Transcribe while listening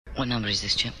What number is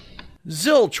this, Chip?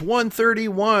 Zilch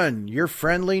 131, your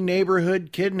friendly neighborhood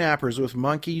kidnappers with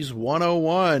Monkeys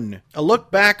 101. A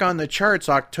look back on the charts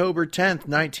October 10th,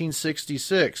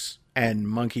 1966. And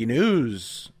Monkey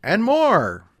News. And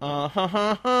more.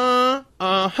 Okay,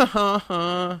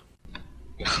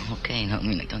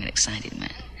 don't get excited,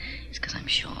 man. It's because I'm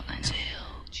short, I know.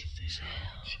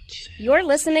 You're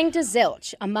listening to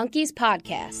Zilch, a Monkeys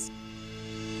podcast.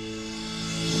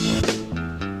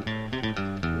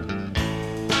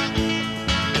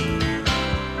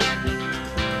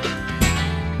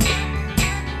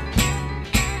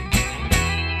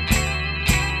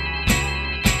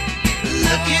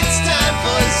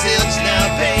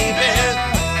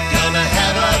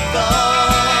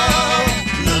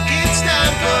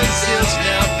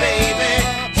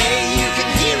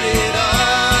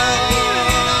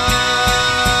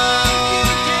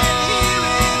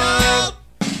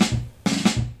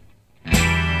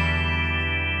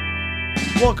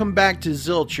 Welcome back to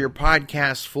Zilch, your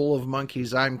podcast full of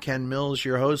monkeys. I'm Ken Mills,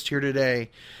 your host here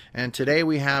today. And today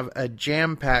we have a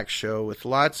jam-packed show with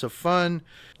lots of fun,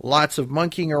 lots of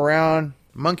monkeying around,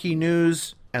 monkey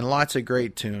news, and lots of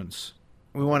great tunes.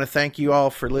 We want to thank you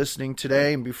all for listening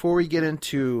today. And before we get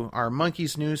into our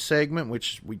Monkeys News segment,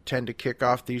 which we tend to kick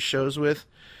off these shows with,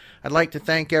 I'd like to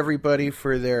thank everybody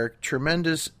for their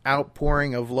tremendous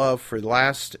outpouring of love for the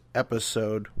last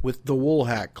episode with the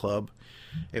Woolhack Club.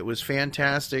 It was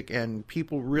fantastic, and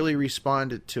people really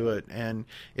responded to it, and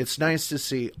it's nice to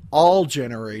see all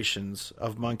generations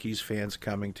of Monkeys fans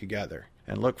coming together.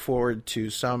 And look forward to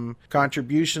some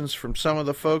contributions from some of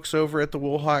the folks over at the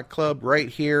Woolhack Club right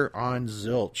here on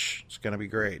Zilch. It's going to be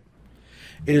great.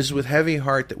 It is with heavy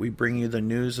heart that we bring you the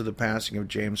news of the passing of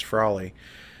James Frawley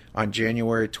on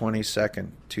January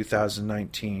 22nd,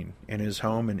 2019, in his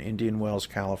home in Indian Wells,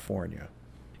 California.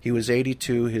 He was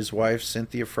 82. His wife,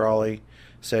 Cynthia Frawley,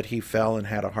 said he fell and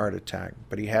had a heart attack,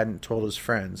 but he hadn't told his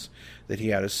friends that he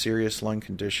had a serious lung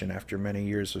condition after many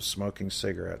years of smoking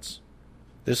cigarettes.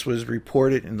 This was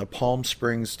reported in the Palm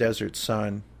Springs Desert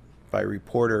Sun by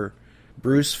reporter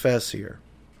Bruce Fessier.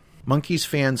 Monkeys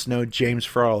fans know James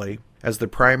Frawley as the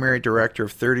primary director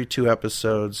of 32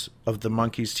 episodes of the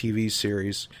Monkeys TV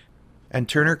series, and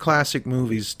Turner Classic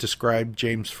Movies described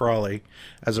James Frawley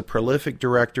as a prolific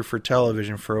director for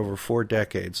television for over 4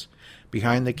 decades,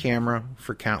 behind the camera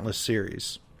for countless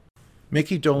series.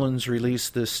 Mickey Dolenz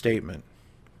released this statement.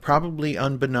 Probably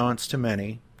unbeknownst to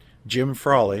many, Jim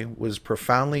Frawley was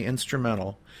profoundly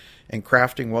instrumental in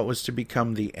crafting what was to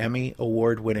become the Emmy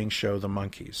Award-winning show The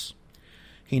Monkees.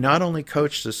 He not only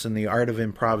coached us in the art of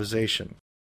improvisation,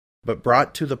 but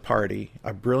brought to the party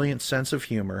a brilliant sense of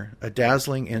humor, a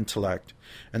dazzling intellect,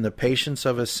 and the patience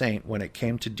of a saint when it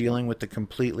came to dealing with the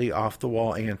completely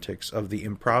off-the-wall antics of the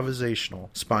improvisational,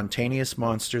 spontaneous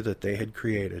monster that they had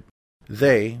created.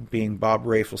 They being Bob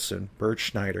Rafelson, Bert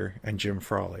Schneider, and Jim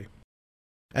Frawley.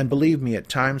 And believe me, at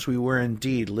times we were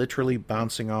indeed literally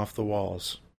bouncing off the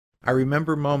walls. I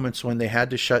remember moments when they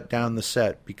had to shut down the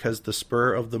set because the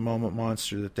spur-of-the-moment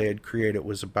monster that they had created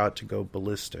was about to go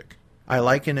ballistic. I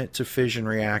liken it to fission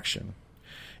reaction.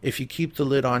 If you keep the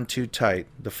lid on too tight,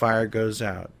 the fire goes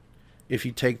out. If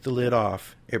you take the lid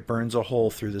off, it burns a hole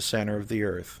through the center of the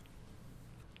earth.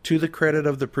 To the credit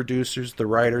of the producers, the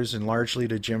writers, and largely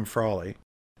to Jim Frawley,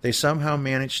 they somehow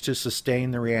managed to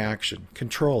sustain the reaction,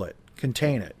 control it,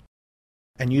 contain it,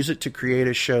 and use it to create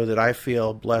a show that I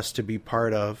feel blessed to be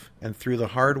part of, and through the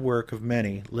hard work of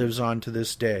many, lives on to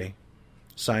this day.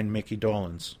 Signed, Mickey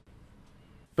Dolenz.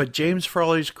 But James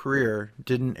Frawley's career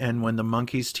didn't end when the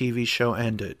Monkeys TV show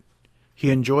ended.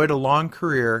 He enjoyed a long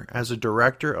career as a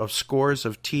director of scores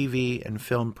of TV and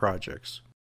film projects.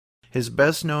 His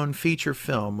best-known feature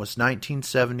film was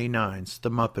 1979's The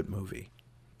Muppet Movie.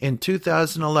 In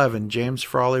 2011, James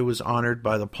Frawley was honored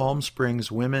by the Palm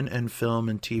Springs Women in Film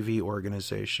and TV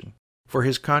organization for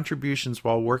his contributions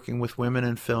while working with women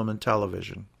in film and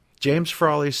television. James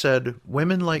Frawley said,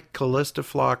 "Women like Callista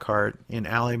Flockhart in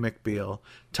Ally McBeal,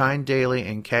 Tyne Daly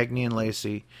in Cagney and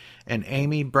Lacey, and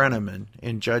Amy Brenneman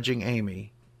in Judging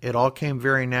Amy, it all came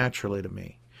very naturally to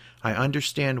me. I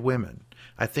understand women.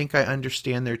 I think I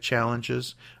understand their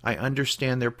challenges. I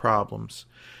understand their problems.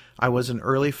 I was an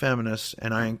early feminist,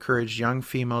 and I encouraged young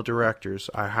female directors.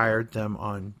 I hired them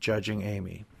on Judging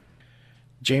Amy."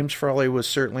 James Frawley was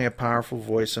certainly a powerful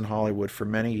voice in Hollywood for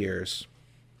many years.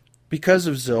 Because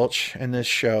of Zilch and this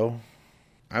show,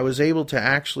 I was able to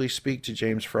actually speak to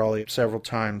James Frawley several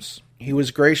times. He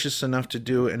was gracious enough to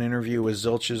do an interview with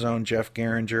Zilch's own Jeff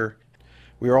Garinger.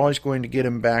 We were always going to get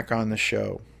him back on the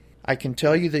show. I can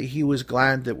tell you that he was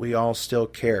glad that we all still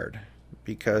cared,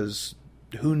 because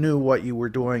who knew what you were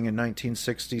doing in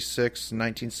 1966 and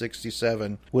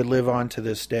 1967 would live on to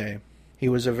this day. He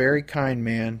was a very kind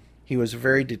man. He was a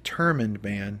very determined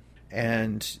man.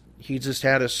 And he just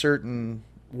had a certain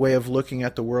way of looking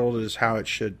at the world as how it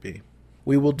should be.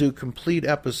 We will do complete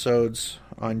episodes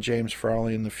on James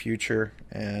Frawley in the future.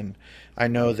 And I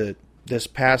know that this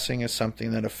passing is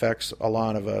something that affects a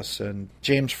lot of us. And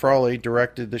James Frawley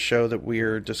directed the show that we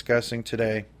are discussing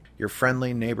today, Your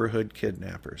Friendly Neighborhood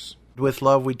Kidnappers. With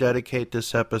love, we dedicate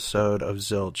this episode of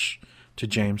Zilch to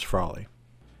James Frawley.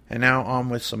 And now on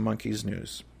with some Monkees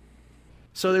news.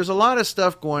 So there's a lot of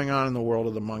stuff going on in the world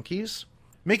of the Monkees.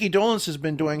 Mickey Dolenz has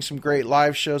been doing some great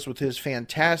live shows with his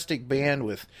fantastic band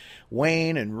with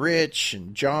Wayne and Rich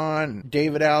and John and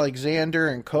David Alexander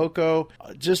and Coco.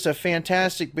 Just a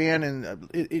fantastic band, and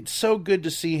it's so good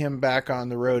to see him back on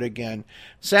the road again.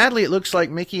 Sadly, it looks like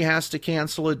Mickey has to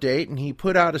cancel a date, and he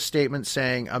put out a statement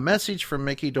saying, "A message from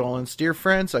Mickey Dolenz. Dear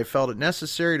friends, I felt it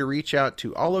necessary to reach out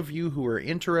to all of you who are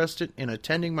interested in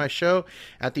attending my show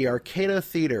at the Arcada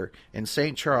Theater in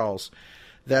St. Charles.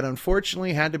 That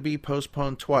unfortunately had to be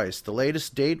postponed twice. The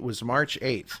latest date was March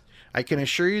 8th. I can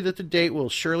assure you that the date will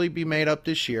surely be made up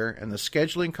this year, and the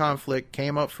scheduling conflict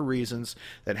came up for reasons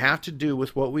that have to do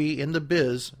with what we in the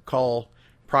biz call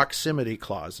proximity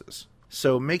clauses.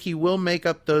 So Mickey will make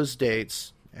up those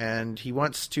dates, and he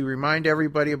wants to remind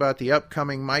everybody about the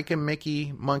upcoming Mike and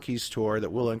Mickey Monkees tour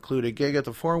that will include a gig at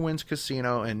the Four Winds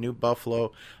Casino in New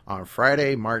Buffalo on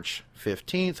Friday, March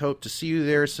 15th. Hope to see you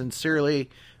there. Sincerely,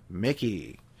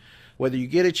 Mickey." Whether you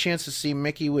get a chance to see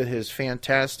Mickey with his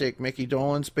fantastic Mickey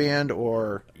Dolenz band,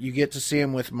 or you get to see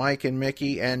him with Mike and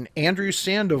Mickey, and Andrew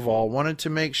Sandoval wanted to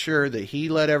make sure that he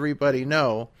let everybody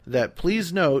know that,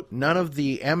 please note, none of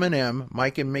the M&M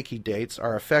Mike and Mickey dates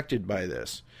are affected by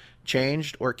this,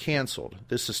 changed, or canceled.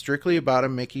 This is strictly about a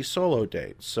Mickey solo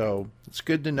date, so it's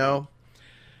good to know.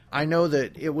 I know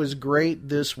that it was great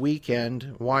this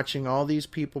weekend watching all these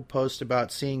people post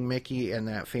about seeing Mickey and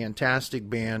that fantastic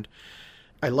band.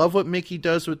 I love what Mickey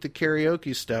does with the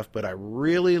karaoke stuff, but I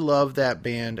really love that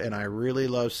band, and I really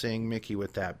love seeing Mickey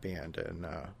with that band. And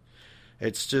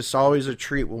it's just always a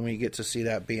treat when we get to see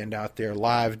that band out there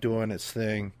live doing its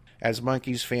thing. As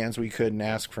Monkees fans, we couldn't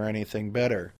ask for anything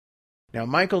better. Now,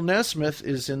 Michael Nesmith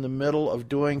is in the middle of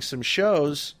doing some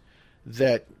shows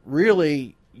that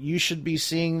really you should be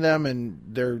seeing them, and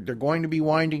they're going to be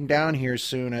winding down here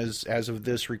soon as of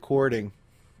this recording.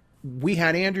 We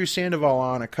had Andrew Sandoval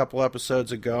on a couple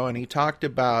episodes ago, and he talked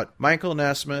about Michael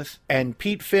Nesmith and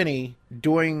Pete Finney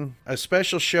doing a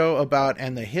special show about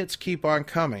And the Hits Keep on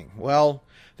Coming. Well,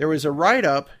 there was a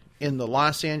write-up in the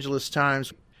Los Angeles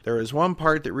Times. There was one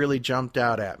part that really jumped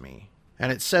out at me.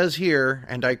 And it says here,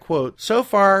 and I quote, "So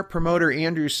far, promoter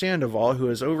Andrew Sandoval, who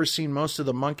has overseen most of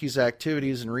the Monkees'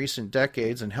 activities in recent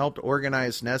decades and helped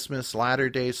organize Nesmith's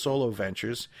latter-day solo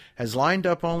ventures, has lined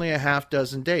up only a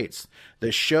half-dozen dates.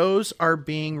 The shows are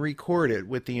being recorded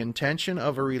with the intention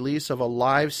of a release of a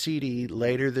live CD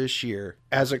later this year,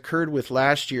 as occurred with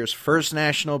last year's First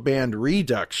National Band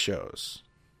Redux shows."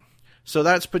 So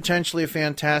that's potentially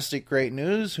fantastic, great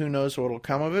news. Who knows what will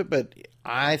come of it, but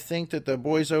I think that the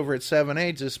boys over at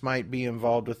 7A just might be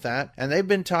involved with that. And they've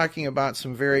been talking about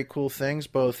some very cool things,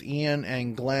 both Ian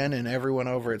and Glenn and everyone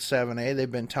over at 7A.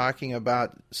 They've been talking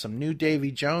about some new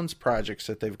Davy Jones projects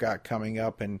that they've got coming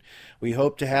up, and we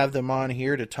hope to have them on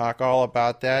here to talk all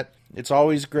about that. It's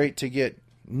always great to get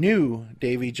new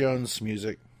Davy Jones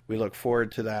music. We look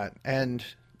forward to that. And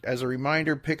as a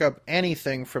reminder, pick up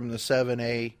anything from the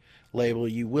 7A label.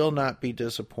 You will not be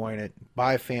disappointed.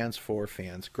 By fans, for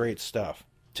fans. Great stuff.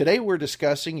 Today we're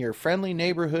discussing Your Friendly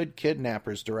Neighborhood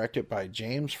Kidnappers, directed by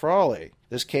James Frawley.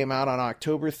 This came out on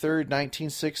October 3rd,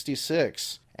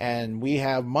 1966. And we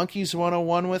have Monkees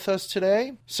 101 with us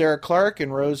today. Sarah Clark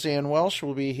and Roseanne Welsh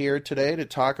will be here today to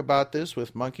talk about this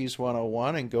with Monkees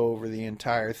 101 and go over the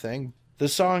entire thing. The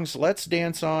songs Let's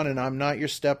Dance On and I'm Not Your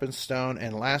Stepping Stone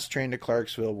and Last Train to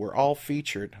Clarksville were all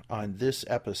featured on this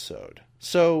episode.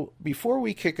 So, before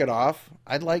we kick it off,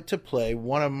 I'd like to play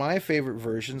one of my favorite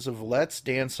versions of Let's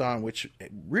Dance On, which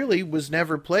really was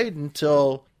never played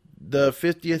until the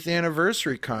 50th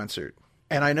anniversary concert.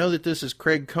 And I know that this is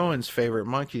Craig Cohen's favorite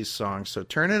Monkees song, so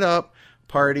turn it up,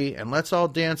 party, and let's all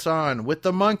dance on with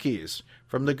the Monkees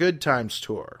from the Good Times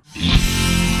Tour.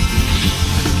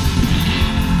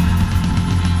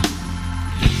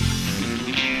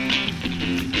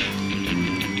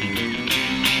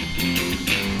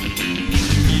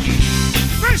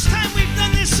 First time we've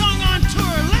done this song on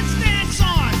tour. Let's dance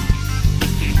on.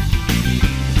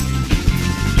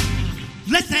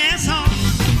 Let's dance on.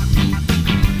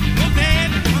 Oh,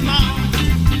 baby, come on.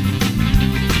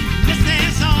 Let's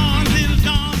dance on, little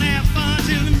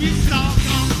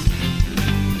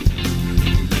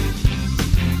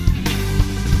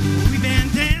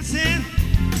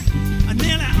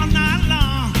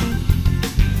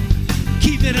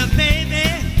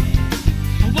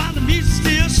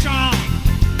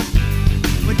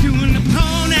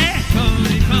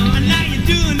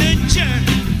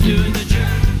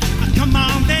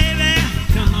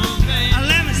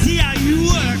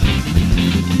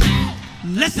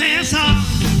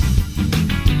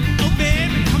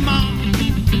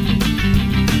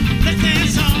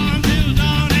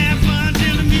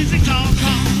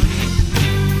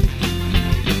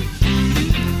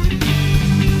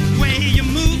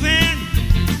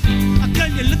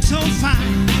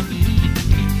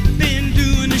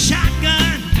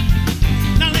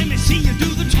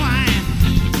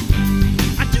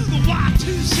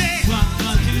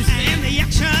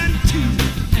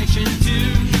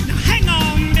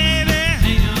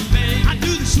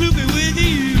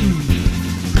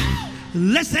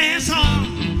dance on.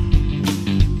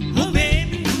 Oh,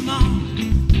 baby, come on.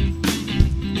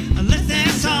 Let's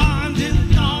dance on till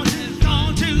dawn,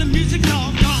 till the music's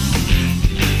all gone.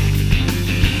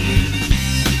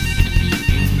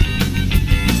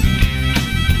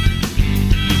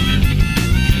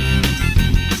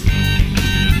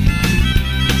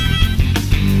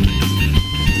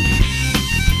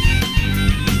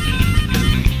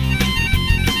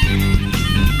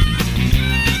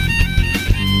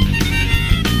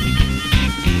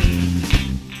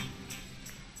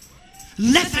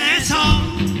 Let's dance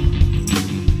on.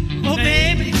 Oh,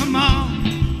 baby, come on.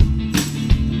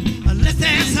 Let's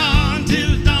dance on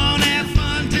till dawn, have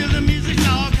fun till the music's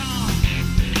all gone.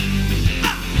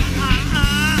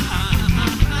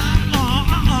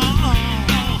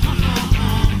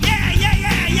 Yeah, yeah,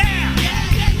 yeah, yeah.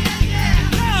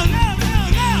 No, no, no,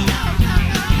 no.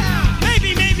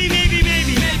 Maybe, maybe, maybe,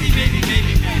 maybe. Maybe, maybe,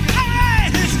 maybe. All right,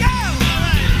 let's go.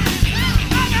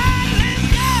 All right, let's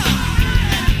go.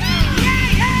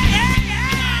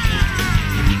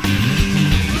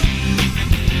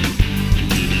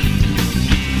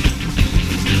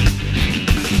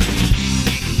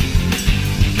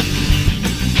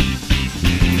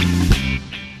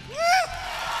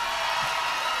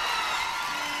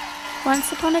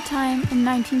 Once upon a time in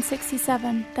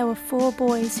 1967, there were 4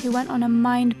 boys who went on a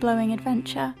mind-blowing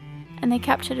adventure, and they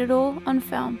captured it all on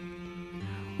film.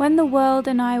 When the World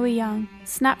and I Were Young,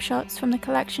 snapshots from the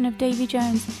collection of Davy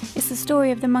Jones, is the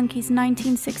story of the Monkees'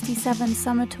 1967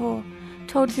 summer tour,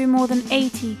 told through more than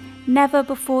 80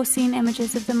 never-before-seen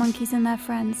images of the Monkees and their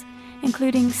friends,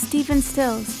 including Stephen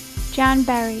Stills, Jan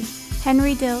Berry,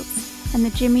 Henry Diltz, and the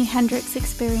Jimi Hendrix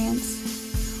Experience.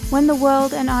 When the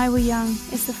World and I Were Young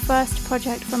is the first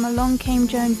project from Along Came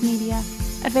Jones Media,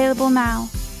 available now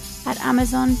at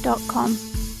Amazon.com.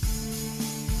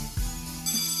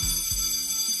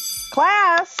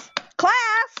 Class!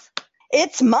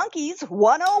 It's Monkees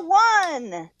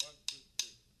 101!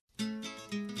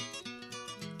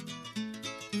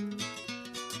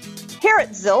 Here at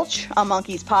Zilch, a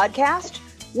Monkees podcast,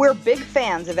 we're big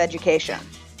fans of education.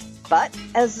 But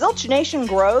as Zilch Nation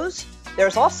grows,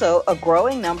 there's also a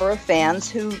growing number of fans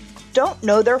who don't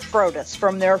know their Frodus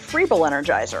from their Freeble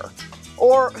Energizer,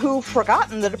 or who've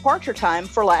forgotten the departure time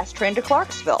for Last Train to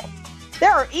Clarksville.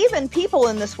 There are even people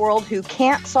in this world who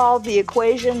can't solve the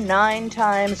equation 9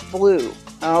 times blue.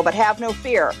 Oh, but have no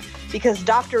fear, because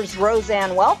Doctors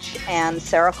Roseanne Welch and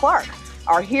Sarah Clark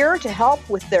are here to help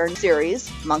with their series,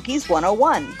 Monkees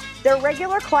 101. Their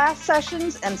regular class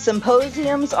sessions and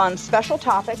symposiums on special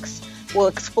topics will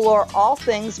explore all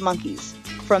things Monkees,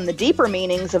 from the deeper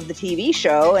meanings of the TV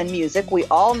show and music we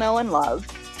all know and love,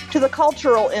 to the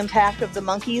cultural impact of the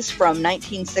Monkees from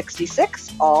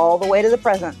 1966 all the way to the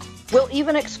present. We'll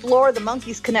even explore the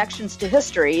Monkees' connections to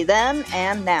history then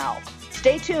and now.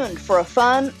 Stay tuned for a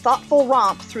fun, thoughtful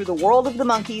romp through the world of the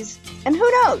Monkees, and who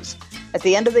knows, at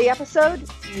the end of the episode,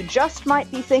 you just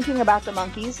might be thinking about the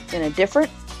Monkees in a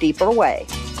different, deeper way.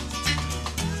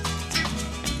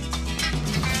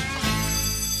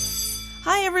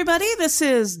 Hi, everybody. This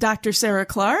is Dr. Sarah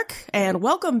Clark, and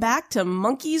welcome back to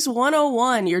Monkees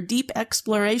 101, your deep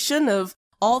exploration of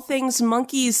all things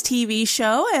Monkees TV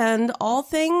show and all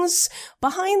things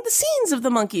behind the scenes of the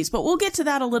Monkees, but we'll get to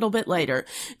that a little bit later.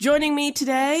 Joining me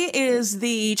today is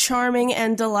the charming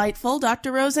and delightful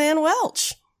Dr. Roseanne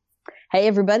Welch. Hey,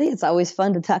 everybody. It's always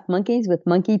fun to talk monkeys with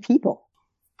monkey people.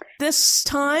 This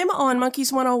time on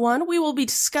Monkees 101, we will be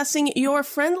discussing Your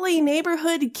Friendly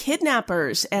Neighborhood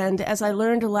Kidnappers. And as I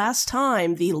learned last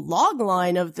time, the log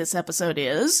line of this episode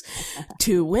is,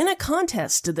 to win a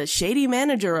contest, the shady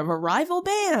manager of a rival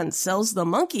band sells the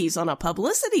Monkees on a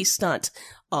publicity stunt,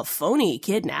 a phony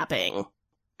kidnapping.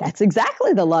 That's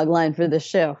exactly the log line for this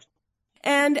show.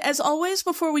 And as always,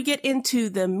 before we get into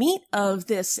the meat of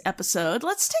this episode,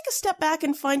 let's take a step back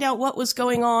and find out what was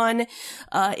going on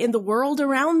in the world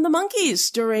around the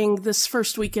Monkees during this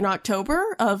first week in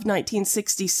October of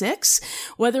 1966,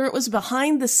 whether it was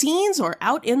behind the scenes or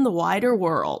out in the wider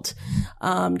world.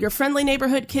 Your Friendly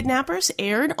Neighborhood Kidnappers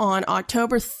aired on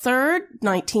October 3rd,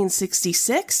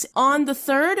 1966. On the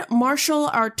 3rd, Marshal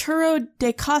Arturo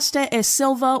da Costa e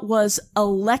Silva was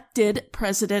elected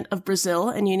president of Brazil,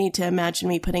 and you need to imagine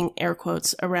me putting air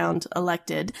quotes around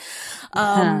elected,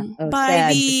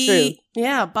 by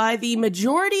the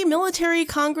majority military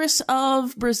Congress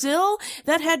of Brazil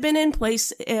that had been in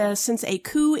place since a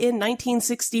coup in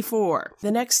 1964.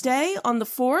 The next day, on the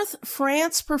 4th,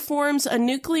 France performs a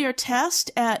nuclear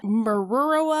test at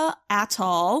Mururoa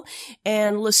Atoll,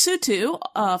 and Lesotho,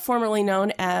 formerly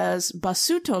known as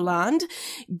Basutoland,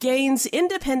 gains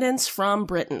independence from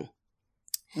Britain.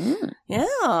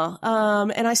 Yeah.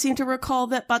 And I seem to recall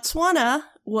that Botswana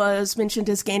was mentioned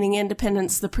as gaining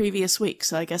independence the previous week.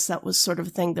 So I guess that was sort of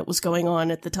a thing that was going on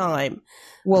at the time.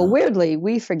 Well, weirdly,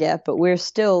 we forget, but we're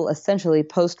still essentially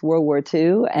post-World War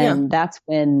II, and that's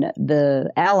when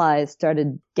the Allies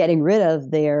started getting rid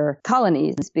of their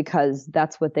colonies because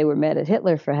that's what they were mad at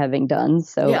Hitler for having done.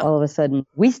 So all of a sudden,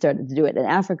 we started to do it. And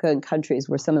Africa and countries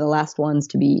were some of the last ones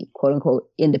to be, quote-unquote,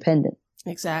 independent.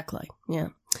 Exactly. Yeah.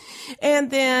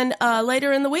 And then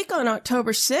later in the week on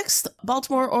October 6th,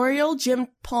 Baltimore Oriole Jim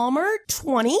Palmer,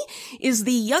 20, is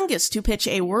the youngest to pitch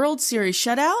a World Series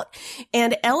shutout.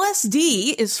 And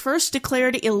LSD is first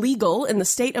declared illegal in the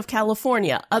state of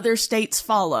California. Other states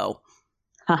follow.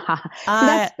 So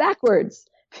that's backwards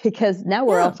because now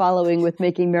we're all following with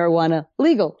making marijuana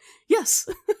legal. Yes.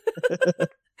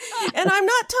 And I'm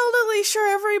not totally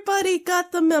sure everybody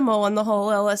got the memo on the whole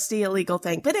LSD illegal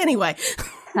thing. But anyway.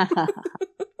 The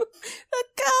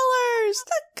colors!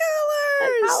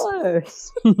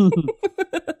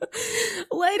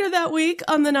 Later that week,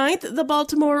 on the 9th, the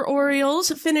Baltimore Orioles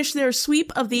finished their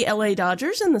sweep of the LA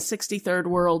Dodgers in the 63rd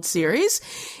World Series.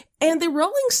 And the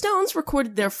Rolling Stones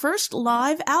recorded their first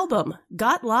live album,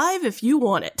 Got Live If You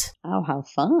Want It. Oh, how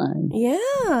fun.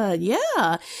 Yeah,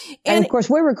 yeah. And of course,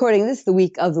 we're recording this the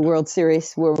week of the World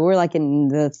Series, where we're like in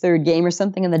the third game or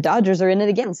something, and the Dodgers are in it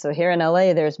again. So here in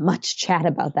LA, there's much chat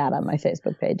about that on my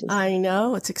Facebook pages. I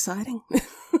know, it's exciting.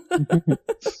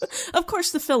 Of course,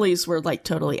 the Phillies were like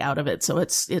totally out of it, so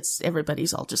it's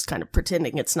everybody's all just kind of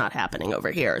pretending it's not happening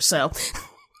over here, so...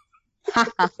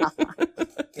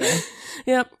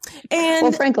 Yep. And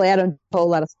well, frankly, I don't do a whole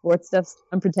lot of sports stuff. So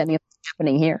I'm pretending it's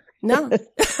happening here. No.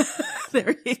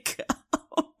 There you go.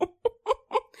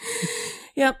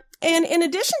 Yep. And in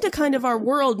addition to kind of our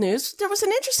world news, there was an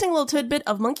interesting little tidbit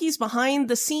of Monkeys behind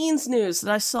the scenes news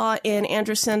that I saw in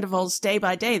Andrew Sandoval's Day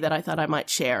by Day that I thought I might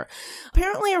share.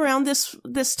 Apparently around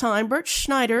this time, Bert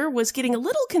Schneider was getting a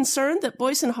little concerned that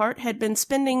Boyce and Hart had been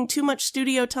spending too much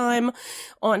studio time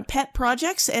on pet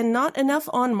projects and not enough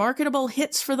on marketable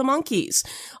hits for the Monkees.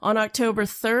 On October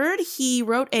 3rd, he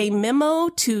wrote a memo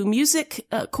to music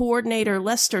coordinator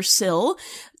Lester Sill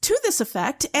to this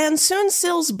effect, and soon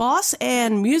Sill's boss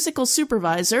and musical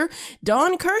supervisor,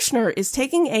 Don Kirshner, is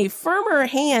taking a firmer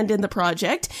hand in the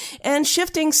project and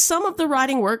shifting some of the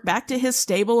writing work back to his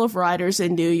stable of writers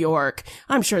in New York.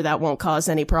 I'm sure that won't cause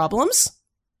any problems.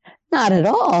 Not at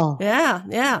all. Yeah,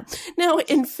 yeah. Now,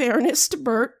 in fairness to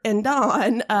Bert and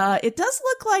Don, it does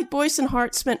look like Boyce and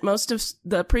Hart spent most of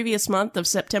the previous month of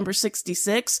September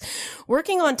 66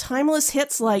 working on timeless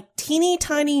hits like Teeny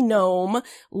Tiny Gnome,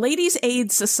 Ladies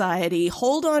Aid Society,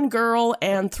 Hold On Girl,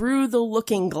 and Through the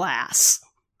Looking Glass.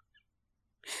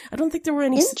 I don't think there were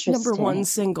any number one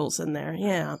singles in there.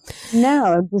 Yeah.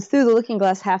 No, does Through the Looking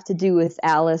Glass have to do with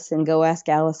Alice and Go Ask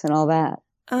Alice and all that?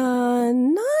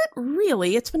 Not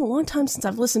really. It's been a long time since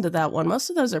I've listened to that one. Most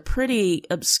of those are pretty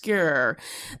obscure.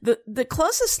 The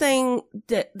closest thing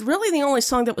that, really the only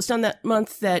song that was done that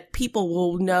month that people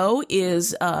will know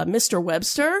is, Mr.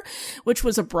 Webster, which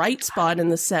was a bright spot in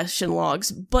the session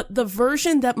logs. But the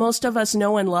version that most of us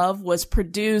know and love was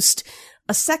produced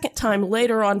a second time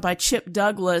later on by Chip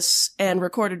Douglas and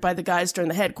recorded by the guys during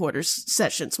the headquarters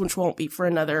sessions, which won't be for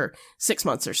another 6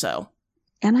 months or so.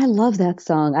 And I love that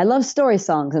song. I love story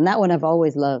songs, and that one I've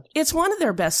always loved. It's one of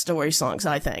their best story songs,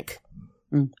 I think.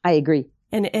 I agree.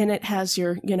 And it has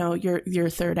your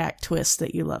third act twist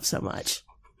that you love so much.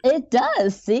 It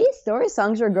does. See, story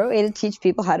songs are a great way to teach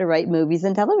people how to write movies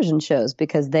and television shows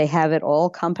because they have it all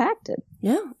compacted.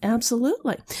 Yeah,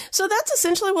 absolutely. So that's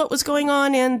essentially what was going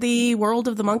on in the world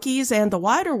of the Monkees and the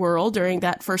wider world during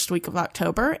that first week of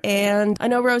October. And I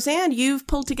know, Roseanne, you've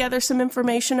pulled together some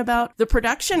information about the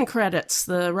production credits,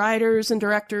 the writers and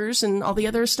directors and all the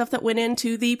other stuff that went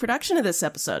into the production of this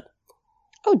episode.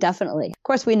 Oh, definitely. Of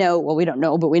course, we don't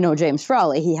know, but we know James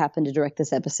Frawley. He happened to direct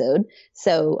this episode.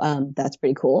 So that's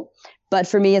pretty cool. But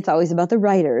for me, it's always about the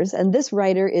writers. And this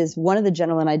writer is one of the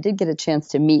gentlemen I did get a chance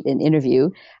to meet and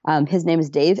interview. His name is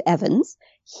Dave Evans.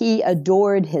 He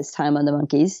adored his time on the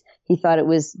Monkees. He thought it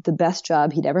was the best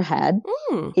job he'd ever had.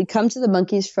 He'd come to the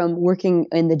Monkees from working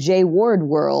in the Jay Ward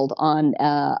world on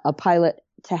a pilot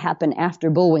to happen after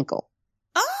Bullwinkle.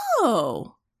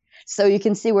 Oh. So you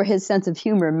can see where his sense of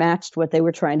humor matched what they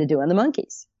were trying to do on the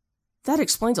Monkees. That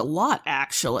explains a lot,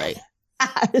 actually.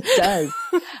 It does.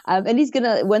 And he's going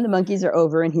to, when the Monkees are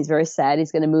over and he's very sad,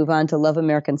 he's going to move on to Love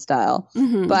American Style.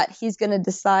 Mm-hmm. But he's going to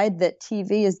decide that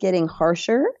TV is getting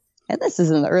harsher. And this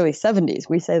is in the early 70s.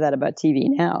 We say that about TV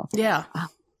now. Yeah.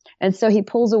 And so he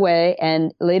pulls away,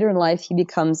 and later in life, he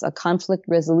becomes a conflict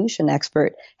resolution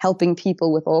expert, helping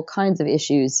people with all kinds of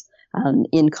issues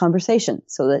in conversation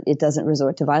so that it doesn't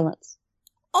resort to violence.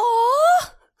 Aww!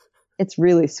 It's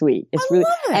really sweet. It's I really,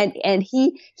 love it. and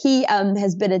he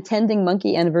has been attending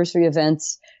monkey anniversary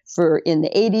events in the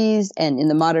 80s and in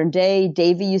the modern day.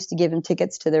 Davey used to give him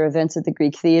tickets to their events at the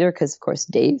Greek Theater because, of course,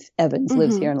 Dave Evans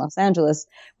lives here in Los Angeles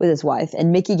with his wife.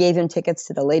 And Mickey gave him tickets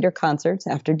to the later concerts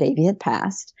after Davey had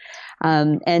passed.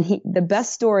 And the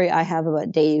best story I have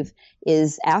about Dave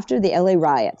is after the LA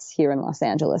riots here in Los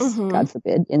Angeles, God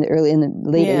forbid, in the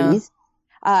late 80s,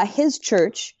 his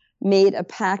church made a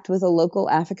pact with a local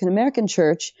African-American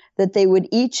church that they would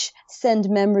each send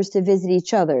members to visit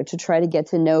each other to try to get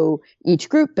to know each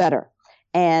group better.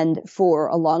 And for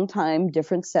a long time,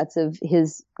 different sets of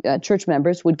his church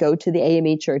members would go to the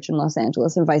AME church in Los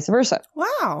Angeles and vice versa.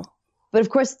 Wow. But of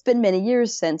course, it's been many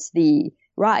years since the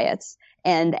riots.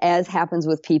 And as happens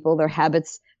with people, their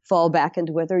habits fall back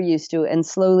into what they're used to. And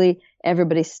slowly,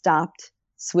 everybody stopped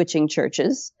switching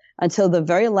churches until the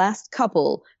very last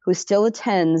couple who still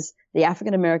attends the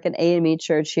African-American AME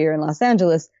church here in Los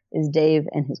Angeles is Dave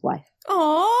and his wife.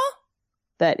 Aww.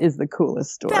 That is the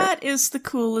coolest story. That is the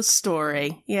coolest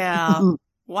story. Yeah.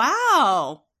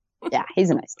 Wow. Yeah, he's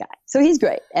a nice guy. So he's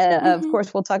great. Of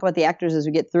course, we'll talk about the actors as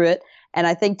we get through it. And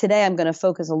I think today I'm going to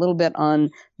focus a little bit on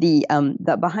the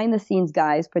behind-the-scenes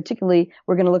guys. Particularly,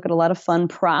 we're going to look at a lot of fun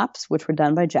props, which were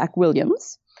done by Jack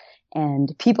Williams.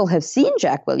 And people have seen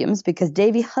Jack Williams because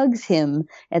Davey hugs him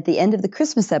at the end of the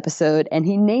Christmas episode, and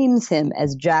he names him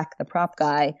as Jack, the prop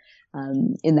guy,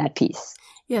 in that piece.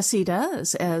 Yes, he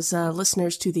does, as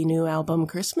listeners to the new album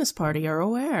Christmas Party are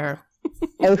aware.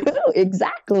 Oh,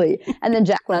 exactly. And then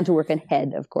Jack went on to work in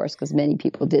Head, of course, because many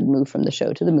people did move from the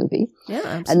show to the movie. Yeah,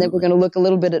 absolutely. And then we're going to look a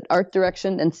little bit at art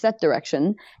direction and set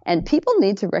direction. And people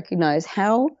need to recognize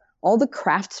how all the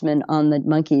craftsmen on the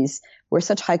Monkees were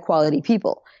such high-quality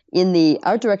people. In the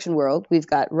art direction world, we've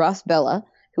got Ross Bella,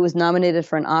 who was nominated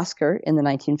for an Oscar in the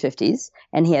 1950s,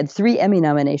 and he had 3 Emmy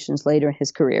nominations later in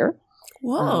his career.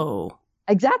 Whoa.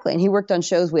 Exactly. And he worked on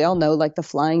shows we all know, like The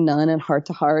Flying Nun and Heart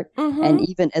to Heart, and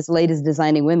even as late as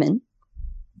Designing Women.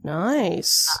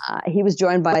 Nice. He was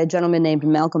joined by a gentleman named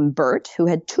Malcolm Burt, who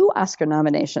had 2 Oscar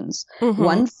nominations,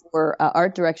 one for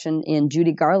art direction in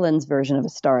Judy Garland's version of A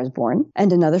Star is Born,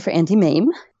 and another for Auntie Mame.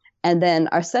 And then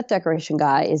our set decoration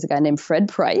guy is a guy named Fred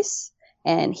Price,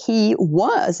 and he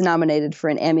was nominated for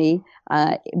an Emmy,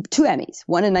 2 Emmys,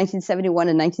 one in 1971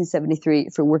 and 1973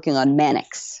 for working on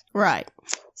Mannix. Right.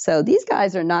 So these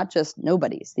guys are not just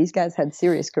nobodies. These guys had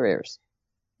serious careers.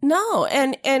 No,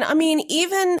 and I mean,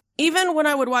 even when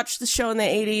I would watch the show in the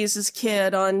 80s as a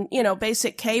kid on,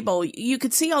 basic cable, you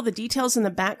could see all the details in the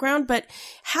background, but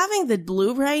having the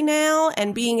Blu-ray now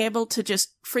and being able to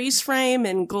just freeze frame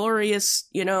in glorious,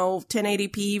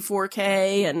 1080p,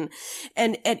 4K,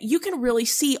 and you can really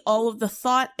see all of the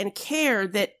thought and care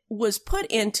that was put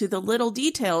into the little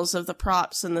details of the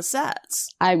props and the sets.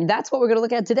 That's what we're going to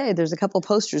look at today. There's a couple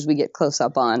posters we get close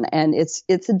up on, and it's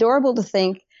adorable to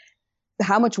think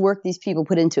how much work these people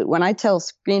put into it. When I tell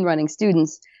screenwriting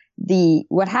students,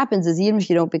 what happens is even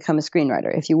if you don't become a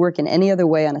screenwriter, if you work in any other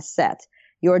way on a set,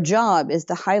 your job is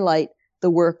to highlight the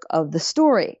work of the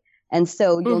story. And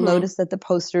so you'll notice that the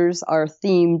posters are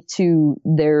themed to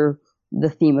the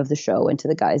theme of the show and to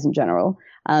the guys in general.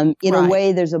 In a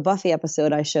way, there's a Buffy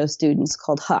episode I show students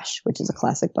called Hush, which is a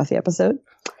classic Buffy episode.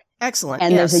 Excellent.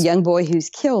 And there's a young boy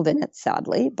who's killed in it,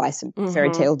 sadly, by some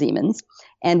fairy tale demons.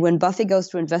 And when Buffy goes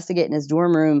to investigate in his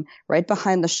dorm room, right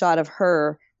behind the shot of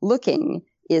her looking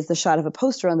is the shot of a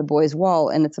poster on the boy's wall,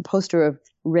 and it's a poster of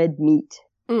red meat.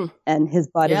 And his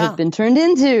body has been turned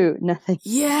into nothing.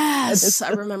 Yes,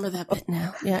 I remember that bit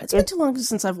now. Yeah, it's been too long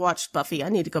since I've watched Buffy. I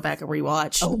need to go back and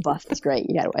rewatch. Oh, Buffy's great.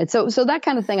 You got to. So that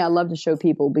kind of thing I love to show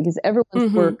people because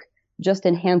everyone's work just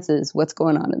enhances what's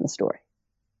going on in the story.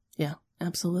 Yeah,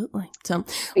 absolutely. So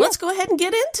let's go ahead and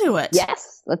get into it.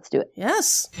 Yes, let's do it.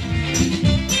 Yes.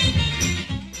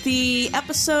 The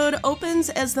episode opens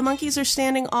as the Monkees are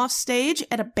standing off stage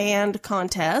at a band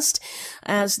contest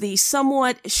as the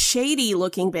somewhat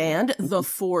shady-looking band, the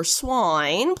Four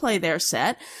Swine, play their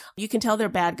set. You can tell they're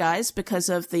bad guys because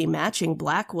of the matching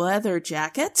black leather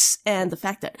jackets and the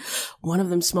fact that one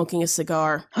of them's smoking a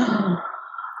cigar. How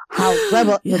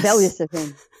rebellious of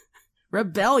him.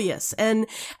 rebellious. And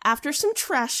after some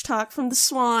trash talk from the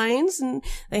swines, and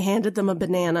they handed them a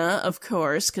banana, of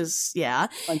course, because, yeah,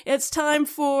 it's time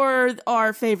for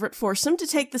our favorite foursome to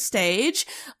take the stage.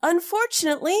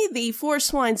 Unfortunately, the four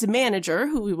swines manager,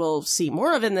 who we will see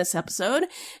more of in this episode,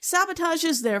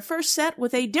 sabotages their first set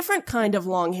with a different kind of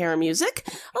long hair music,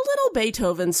 a little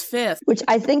Beethoven's Fifth. Which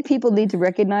I think people need to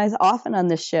recognize often on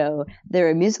this show. There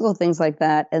are musical things like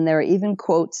that, and there are even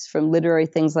quotes from literary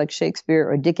things like Shakespeare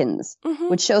or Dickens,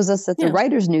 which shows us that the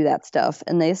writers knew that stuff,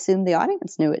 and they assumed the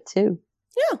audience knew it too.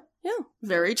 Yeah,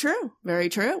 very true. Very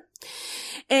true.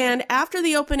 And after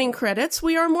the opening credits,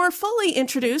 we are more fully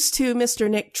introduced to Mr.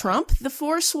 Nick Trump, the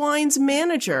Four Swines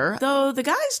manager, though the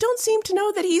guys don't seem to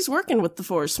know that he's working with the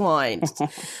Four Swines.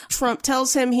 Trump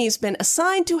tells him he's been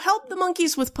assigned to help the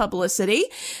Monkees with publicity,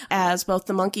 as both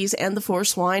the Monkees and the Four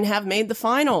Swine have made the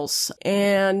finals.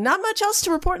 And not much else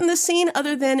to report in this scene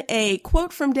other than a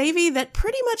quote from Davey that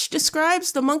pretty much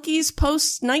describes the Monkees'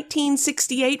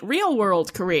 post-1968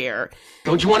 real-world career.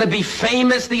 Don't you want to be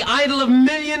famous, the idol of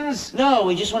millions? No,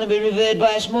 we just want to be revered by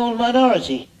a small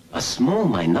minority. A small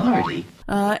minority?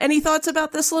 Any thoughts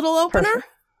about this little opener? Perfect.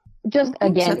 Just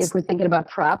again, if we're thinking about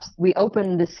props, we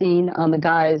open the scene on the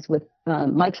guys with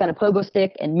Mike's on a pogo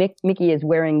stick, and Mickey is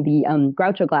wearing the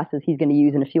Groucho glasses he's going to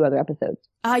use in a few other episodes.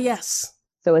 Yes.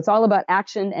 So it's all about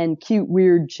action and cute,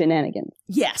 weird shenanigans.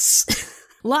 Yes.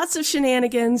 Lots of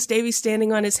shenanigans. Davey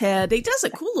standing on his head. He does a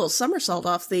cool little somersault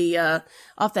off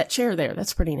that chair there.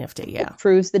 That's pretty nifty, yeah. It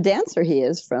proves the dancer he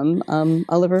is from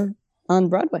Oliver on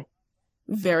Broadway.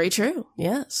 Very true,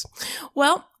 yes.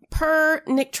 Well, per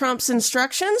Nick Trump's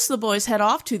instructions, the boys head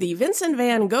off to the Vincent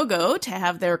Van Gogh to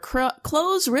have their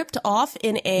clothes ripped off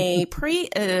in a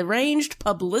pre-arranged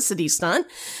publicity stunt.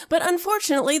 But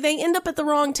unfortunately, they end up at the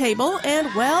wrong table,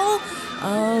 and, well,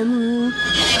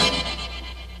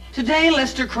 Today,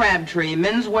 Lester Crabtree,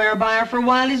 menswear buyer for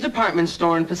Wiley's department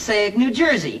store in Passaic, New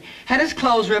Jersey, had his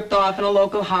clothes ripped off in a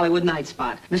local Hollywood night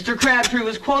spot. Mr. Crabtree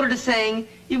was quoted as saying,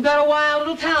 "You've got a wild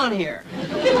little town here."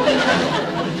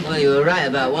 Well, you were right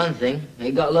about one thing.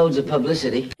 It got loads of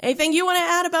publicity. Anything you want to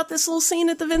add about this little scene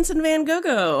at the Vincent Van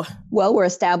Gogh? Well, we're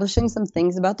establishing some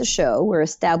things about the show. We're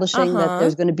establishing that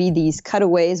there's going to be these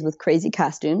cutaways with crazy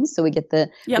costumes. So we get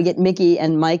we get Mickey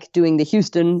and Mike doing the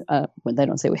Houston. Well, they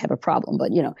don't say we have a problem,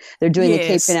 but they're doing the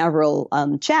Cape Canaveral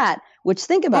chat. Which,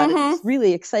 think about it, it's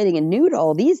really exciting and new to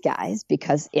all these guys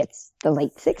because it's the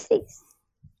late 60s.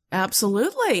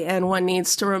 Absolutely. And one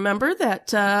needs to remember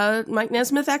that Mike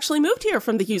Nesmith actually moved here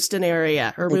from the Houston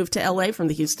area, or moved to LA from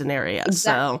the Houston area.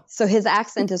 Exactly. So his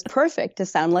accent is perfect to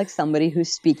sound like somebody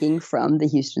who's speaking from the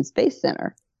Houston Space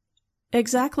Center.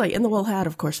 Exactly. And the wool hat,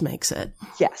 of course, makes it.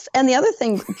 Yes. And the other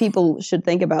thing people should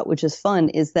think about, which is fun,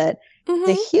 is that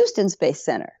the Houston Space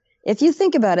Center, if you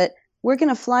think about it, we're going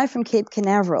to fly from Cape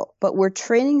Canaveral, but we're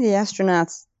training the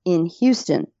astronauts in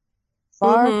Houston,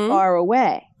 far, far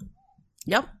away.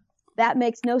 Yep. That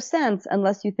makes no sense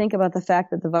unless you think about the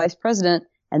fact that the vice president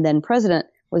and then president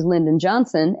was Lyndon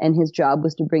Johnson, and his job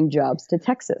was to bring jobs to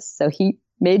Texas. So he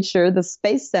made sure the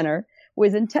Space Center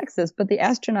was in Texas, but the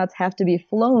astronauts have to be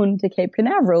flown to Cape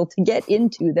Canaveral to get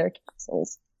into their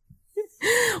capsules.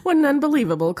 What an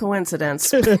unbelievable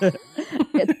coincidence.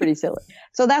 It's pretty silly.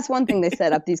 So that's one thing they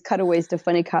set up, these cutaways to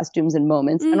funny costumes and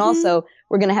moments. And also,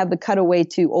 we're going to have the cutaway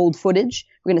to old footage.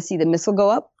 We're going to see the missile go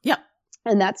up. Yep.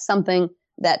 And that's something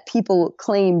that people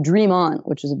claim Dream On,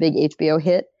 which was a big HBO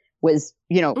hit, was,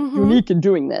 unique in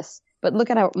doing this. But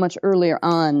look at how much earlier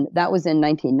on, that was in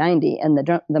 1990, and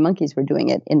the Monkees were doing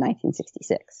it in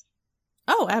 1966.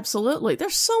 Oh, absolutely.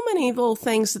 There's so many little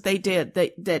things that they did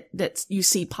that you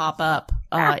see pop up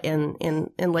in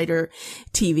later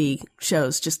TV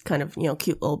shows, just kind of,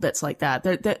 cute little bits like that.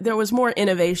 There was more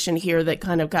innovation here that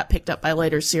kind of got picked up by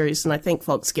later series, and I think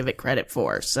folks give it credit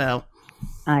for. So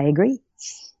I agree.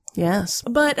 Yes.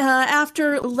 But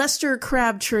after Lester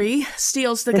Crabtree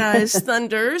steals the guys'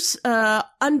 thunders,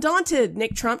 undaunted,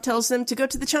 Nick Trump tells them to go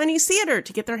to the Chinese theater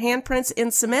to get their handprints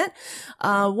in cement.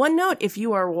 One note, if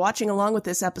you are watching along with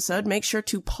this episode, make sure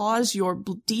to pause your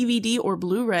DVD or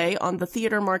Blu-ray on the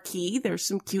theater marquee. There's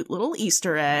some cute little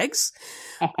Easter eggs.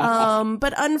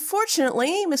 But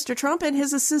unfortunately, Mr. Trump and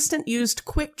his assistant used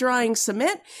quick-drying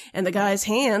cement, and the guys'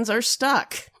 hands are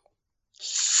stuck.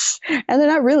 And they're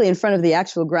not really in front of the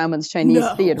actual Grauman's Chinese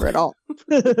Theater at all.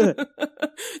 They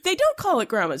don't call it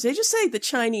Grauman's. They just say the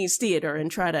Chinese Theater and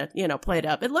try to, play it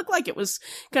up. It looked like it was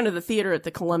kind of the theater at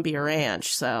the Columbia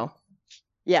Ranch, so.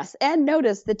 Yes, and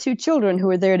notice the two children who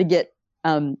are there to get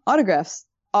autographs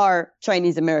are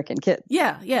Chinese American kids.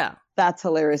 Yeah. That's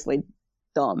hilariously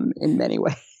dumb in many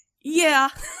ways. Yeah,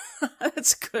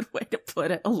 that's a good way to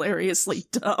put it. Hilariously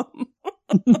dumb.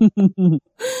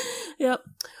 Yep.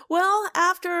 Well,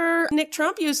 after Nick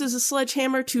Trump uses a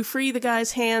sledgehammer to free the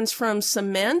guy's hands from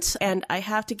cement, and I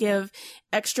have to give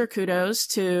extra kudos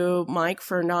to Mike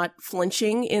for not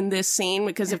flinching in this scene,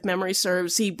 because if memory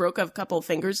serves, he broke a couple of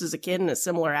fingers as a kid in a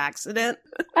similar accident.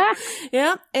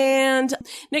 Yeah. And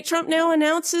Nick Trump now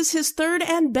announces his third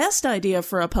and best idea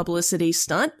for a publicity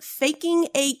stunt, faking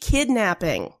a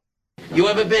kidnapping. You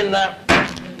ever been,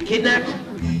 kidnapped?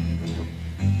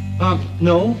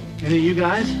 No. Any of you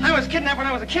guys? I was kidnapped when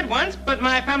I was a kid once, but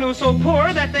my family was so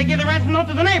poor that they gave the ransom note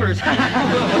to the neighbors.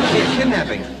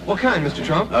 Kidnapping? What kind, Mr.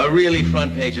 Trump? A really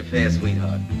front-page affair,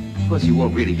 sweetheart. Of course, you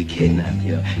won't really be kidnapped.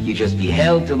 You just be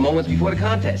held till moments before the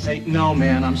contest. Hey, no,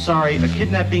 man, I'm sorry. A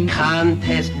kidnapping...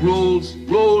 Contest rules.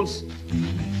 Rules.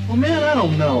 Well, man, I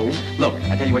don't know. Look,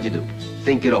 I tell you what you do.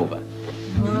 Think it over.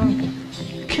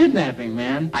 Kidnapping,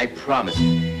 man. I promise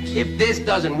you. If this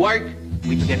doesn't work,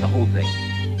 we forget the whole thing.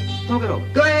 Talk it over.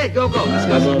 Go ahead, go.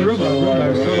 Discuss it.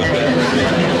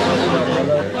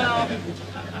 Well,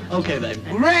 okay then.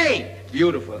 Great!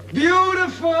 Beautiful.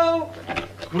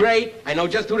 Great. I know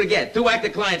just who to get. 2 actor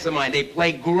clients of mine. They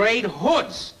play great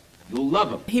hoods. You'll love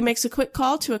them. He makes a quick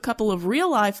call to a couple of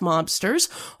real-life mobsters,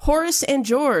 Horace and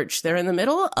George. They're in the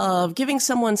middle of giving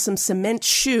someone some cement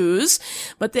shoes,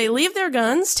 but they leave their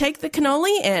guns, take the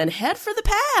cannoli, and head for the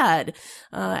pad.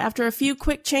 After a few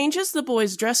quick changes, the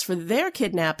boys dress for their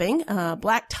kidnapping.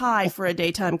 Black tie for a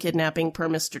daytime kidnapping per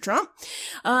Mr. Trump.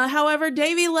 However,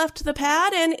 Davy left the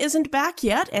pad and isn't back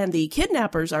yet, and the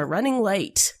kidnappers are running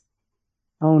late.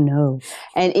 Oh, no.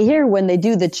 And here, when they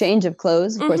do the change of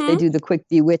clothes, of course, they do the quick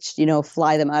bewitched,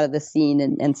 fly them out of the scene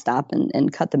and stop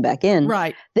and cut them back in.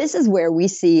 Right. This is where we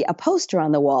see a poster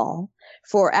on the wall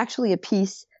for actually a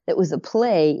piece that was a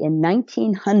play in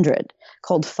 1900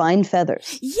 called Fine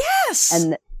Feathers. Yes!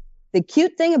 And the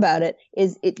cute thing about it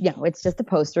is, it's just a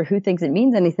poster. Who thinks it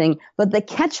means anything? But the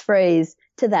catchphrase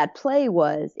to that play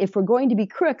was, if we're going to be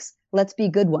crooks, let's be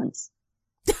good ones.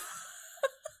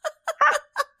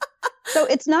 So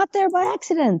it's not there by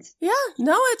accident. Yeah,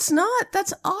 no, it's not.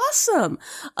 That's awesome.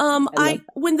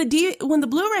 When the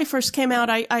Blu-ray first came out,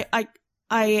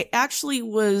 I actually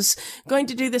was going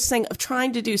to do this thing of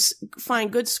trying to find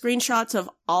good screenshots of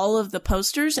all of the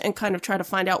posters and kind of try to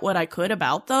find out what I could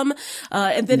about them.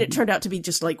 And then it turned out to be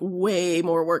just like way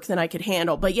more work than I could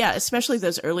handle. But yeah, especially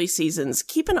those early seasons,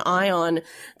 keep an eye on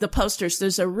the posters.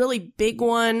 There's a really big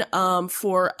one,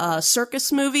 for a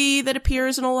circus movie that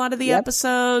appears in a lot of the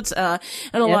episodes, and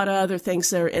a lot of other things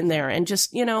that are in there. And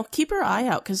just, keep your eye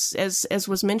out, because as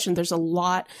was mentioned, there's a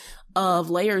lot of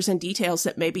layers and details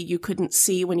that maybe you couldn't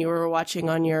see when you were watching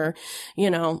on your,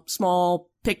 small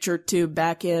picture tube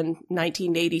back in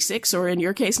 1986, or in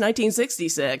your case,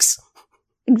 1966.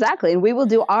 Exactly. And we will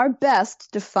do our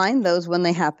best to find those when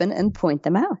they happen and point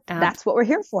them out. That's what we're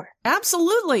here for.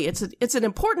 Absolutely. It's an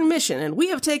important mission, and we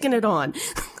have taken it on.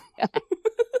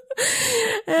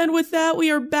 And with that,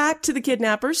 we are back to the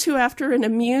kidnappers, who, after an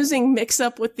amusing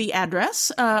mix-up with the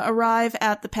address, arrive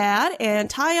at the pad and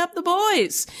tie up the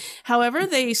boys. However,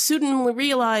 they soon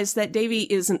realize that Davy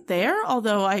isn't there,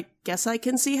 although I guess I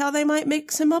can see how they might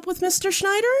mix him up with Mr.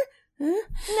 Schneider.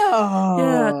 No.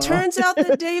 Yeah, turns out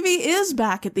that Davy is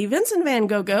back at the Vincent Van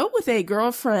Gogh with a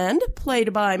girlfriend,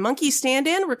 played by Monkey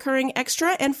stand-in, recurring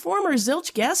extra, and former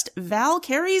Zilch guest Val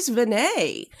Carey's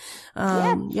Vinay.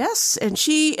 Yes, and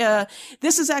she,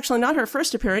 this is actually not her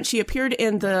first appearance. She appeared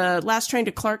in the Last Train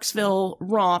to Clarksville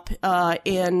romp,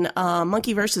 in,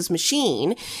 Monkey vs.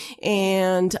 Machine.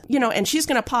 And, and she's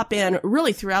going to pop in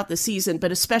really throughout the season,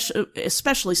 but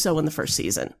especially so in the first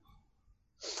season.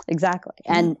 Exactly.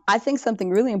 And I think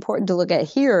something really important to look at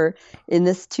here in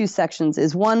this 2 sections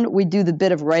is, one, we do the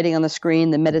bit of writing on the screen,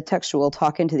 the metatextual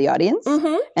talking to the audience.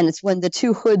 And it's when the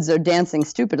 2 hoods are dancing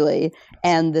stupidly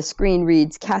and the screen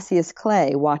reads, Cassius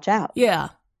Clay, watch out. Yeah.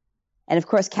 And of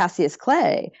course, Cassius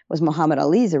Clay was Muhammad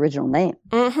Ali's original name.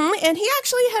 And he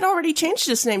actually had already changed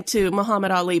his name to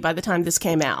Muhammad Ali by the time this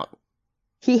came out.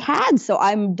 He had. So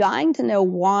I'm dying to know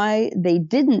why they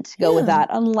didn't go with that,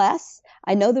 unless...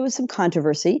 I know there was some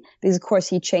controversy because, of course,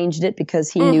 he changed it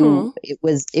because he knew it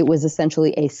was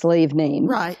essentially a slave name.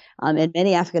 Right. And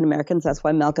many African Americans, that's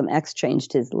why Malcolm X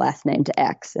changed his last name to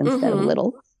X instead of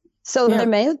Little. So there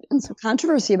may have been some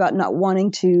controversy about not wanting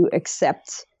to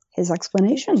accept his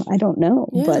explanation. I don't know,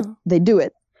 but they do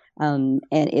it. And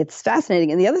it's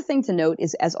fascinating. And the other thing to note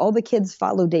is, as all the kids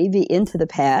follow Davy into the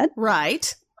pad.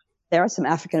 Right. There are some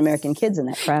African-American kids in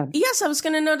that crowd. Yes, I was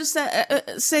going to notice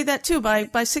that, say that too. By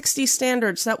 60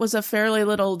 standards, that was a fairly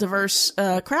little diverse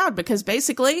crowd, because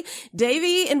basically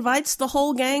Davy invites the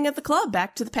whole gang at the club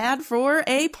back to the pad for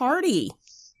a party.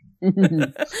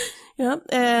 Yep.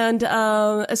 And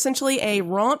essentially a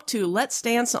romp to Let's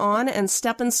Dance On and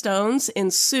Steppin' Stones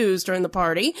ensues during the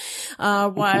party,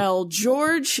 while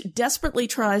George desperately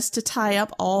tries to tie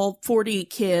up all 40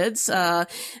 kids,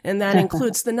 and that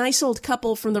includes the nice old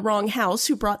couple from the wrong house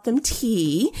who brought them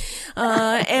tea.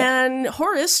 And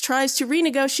Horace tries to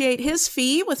renegotiate his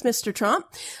fee with Mr. Trump.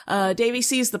 Davy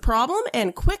sees the problem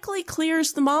and quickly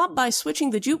clears the mob by switching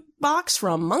the jukebox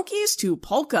from monkeys to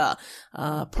polka.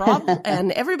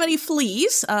 And everybody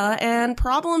flees, and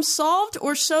problem solved,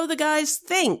 or so the guys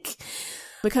think.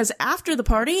 Because after the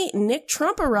party, Nick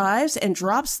Trump arrives and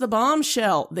drops the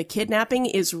bombshell. The kidnapping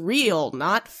is real,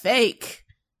 not fake.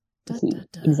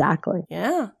 Exactly.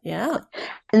 Yeah.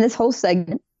 In this whole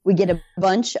segment, we get a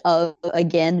bunch of,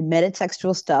 again,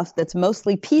 metatextual stuff that's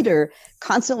mostly Peter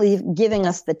constantly giving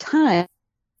us the time,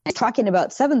 talking about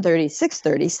 7:30,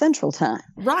 6:30 Central Time.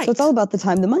 Right. So it's all about the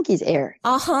time the monkeys aired.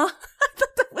 Uh-huh.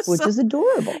 Which is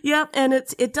adorable. Yep, and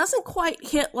it doesn't quite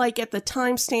hit like at the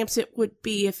timestamps it would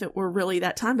be if it were really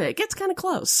that time, but it gets kind of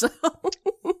close. So.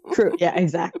 True. Yeah,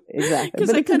 exactly. But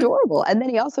it's adorable. And then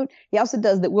he also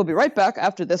does that. We'll be right back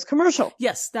after this commercial.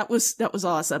 Yes, that was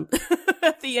awesome.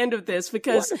 At the end of this,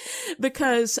 because the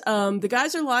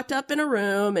guys are locked up in a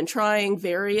room and trying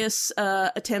various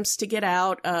attempts to get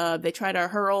out. They try to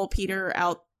hurl Peter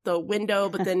out the window,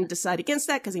 but then decide against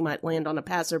that because he might land on a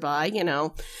passerby,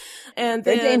 And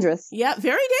very dangerous. Yeah,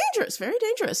 very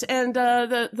dangerous. And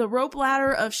the rope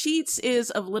ladder of sheets is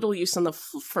of little use on the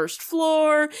first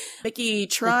floor. Mickey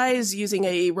tries using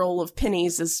a roll of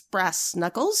pennies as brass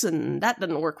knuckles, and that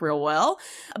doesn't work real well.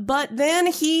 But then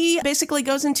he basically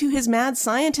goes into his mad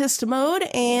scientist mode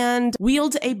and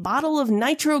wields a bottle of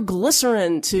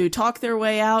nitroglycerin to talk their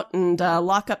way out and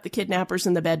lock up the kidnappers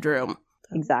in the bedroom.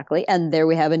 Exactly. And there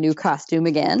we have a new costume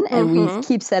again. And we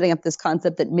keep setting up this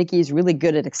concept that Mickey's really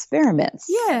good at experiments.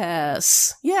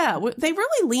 Yes. Yeah. They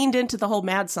really leaned into the whole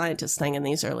mad scientist thing in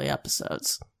these early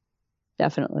episodes.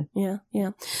 Definitely. Yeah.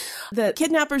 The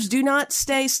kidnappers do not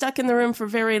stay stuck in the room for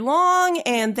very long,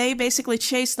 and they basically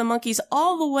chase the monkeys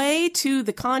all the way to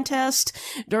the contest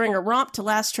during a romp to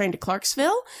Last Train to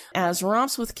Clarksville. As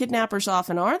romps with kidnappers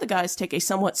often are, the guys take a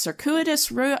somewhat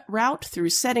circuitous route through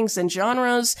settings and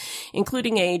genres,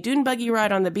 including a dune buggy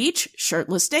ride on the beach,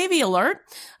 shirtless Davy alert,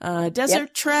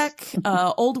 desert trek,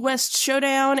 Old West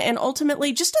showdown, and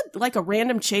ultimately just a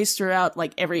random chase throughout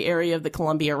every area of the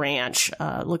Columbia Ranch.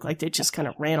 Looked like they just kind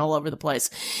of ran all over the place.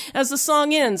 As the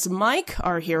song ends, Mike,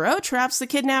 our hero, traps the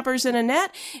kidnappers in a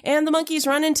net, and the monkeys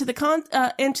run into the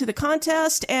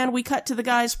contest, and we cut to the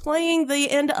guys playing the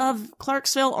end of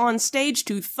Clarksville on stage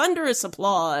to thunderous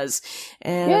applause.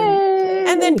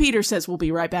 And then Peter says, "We'll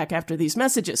be right back after these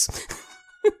messages."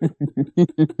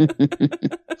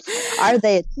 Are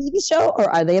they a TV show or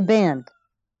are they a band?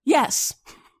 Yes.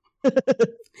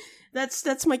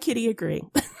 That's my kitty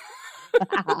agreeing.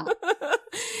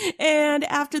 And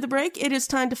after the break, it is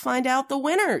time to find out the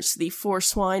winners. The 4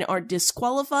 swine are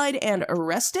disqualified and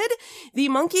arrested. The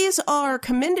monkeys are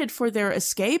commended for their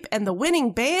escape, and the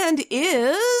winning band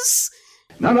is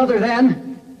none other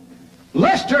than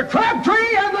Lester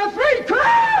Crabtree and the 3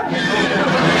 Crabs!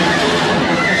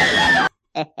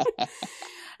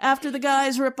 After the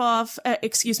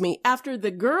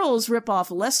girls rip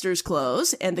off Lester's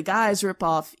clothes and the guys rip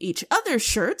off each other's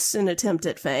shirts in an attempt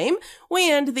at fame,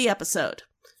 we end the episode.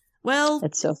 Well,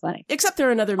 that's so funny. Except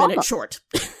they're another minute short.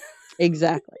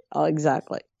 Exactly. Oh,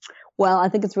 exactly. Well, I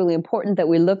think it's really important that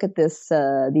we look at these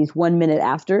 1 minute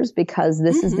afters, because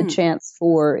this is the chance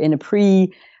for, in a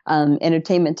pre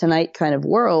Entertainment Tonight kind of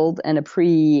world and a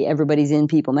pre Everybody's in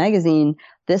People magazine,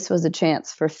 this was a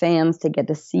chance for fans to get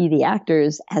to see the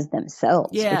actors as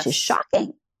themselves, which is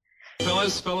shocking.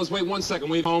 Fellas, wait 1 second.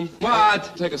 We home?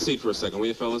 What? Take a seat for a second, will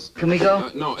you, fellas? Can we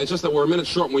go? No, it's just that we're a minute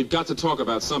short and we've got to talk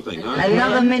about something, huh?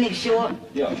 Another minute short?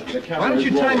 Yeah, the camera. Why don't you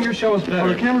time your shows better? Oh,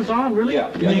 the camera's on, really? Yeah.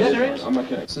 Are you serious? I'm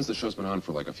okay. Since the show's been on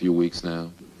for a few weeks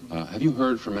now, have you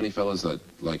heard from any fellas that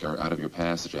are out of your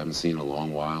past that you haven't seen in a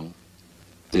long while?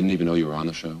 Didn't even know you were on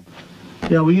the show?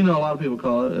 Yeah, well, a lot of people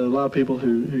call it. A lot of people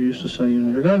who used to say,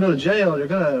 you're going to go to jail.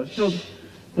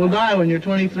 You'll die when you're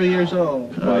 23 years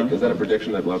old. Mike, is that a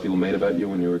prediction that a lot of people made about you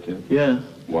when you were a kid? Yeah.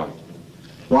 Why?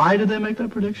 Why did they make that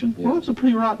prediction? Yeah. Well, it's a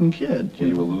pretty rotten kid. Were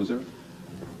you a loser?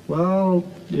 Well,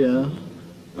 yeah.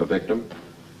 A victim?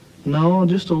 No,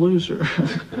 just a loser.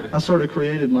 I sort of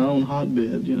created my own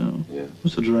hotbed, Yeah.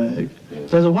 It's a drag. Yeah.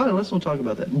 So I said, let's not talk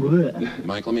about that.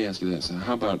 Mike, let me ask you this.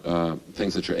 How about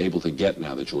things that you're able to get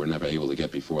now that you were never able to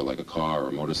get before, like a car or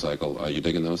a motorcycle? Are you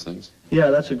digging those things? Yeah,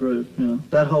 that's a group.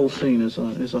 That whole scene is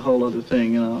a whole other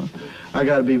thing. I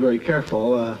got to be very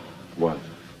careful. What?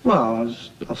 Well,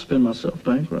 I'll spin myself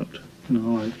bankrupt. You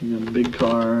know, like you got a big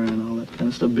car and all that kind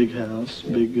of stuff, big house,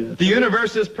 big... The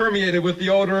universe is permeated with the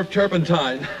odor of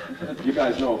turpentine. You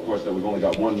guys know, of course, that we've only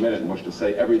got 1 minute in which to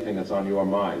say everything that's on your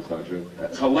minds, don't you?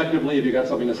 Collectively, have you got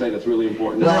something to say that's really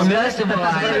important? Well, first of all, we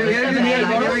don't have anything to say.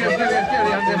 I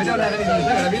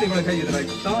really want to tell you that I...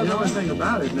 The only thing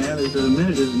about it, man, is that a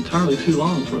minute is entirely too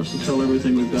long for us to tell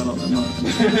everything we've got on our mind.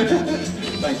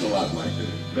 Thanks a lot, Mike.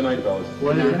 Good night, fellas.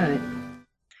 Good night.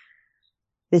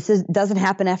 This doesn't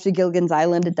happen after Gilligan's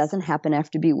Island. It doesn't happen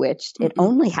after Bewitched. It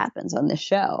only happens on this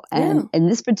show. And in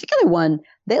this particular one,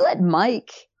 they let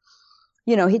Mike,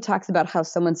 you know, he talks about how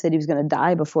someone said he was going to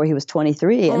die before he was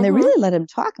 23. And they really let him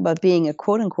talk about being a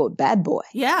quote unquote bad boy.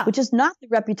 Yeah. Which is not the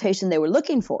reputation they were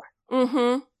looking for.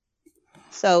 Mm-hmm.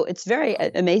 So it's very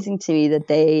amazing to me that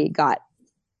they got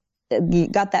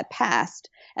that passed.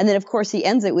 And then, of course, he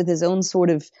ends it with his own sort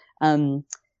of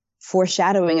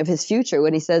foreshadowing of his future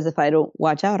when he says, if I don't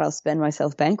watch out, I'll spend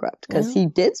myself bankrupt, because he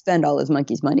did spend all his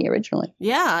monkeys' money originally.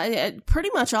 Yeah,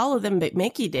 pretty much all of them, but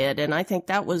Mickey did. And I think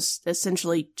that was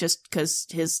essentially just because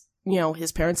his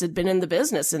parents had been in the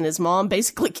business and his mom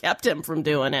basically kept him from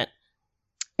doing it.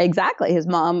 Exactly. His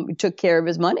mom took care of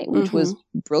his money, which was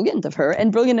brilliant of her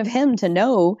and brilliant of him to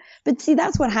know. But see,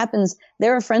 that's what happens.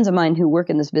 There are friends of mine who work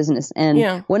in this business.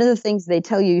 And one of the things they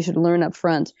tell you should learn up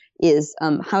front is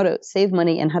how to save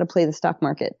money and how to play the stock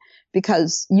market,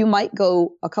 because you might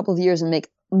go a couple of years and make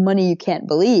money you can't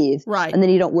believe. Right. And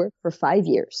then you don't work for 5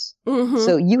 years.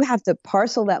 So you have to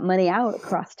parcel that money out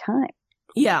across time.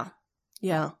 Yeah.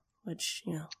 Yeah. Which,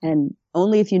 And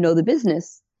only if you know the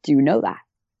business do you know that.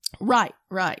 Right.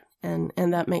 And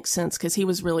that makes sense, because he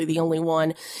was really the only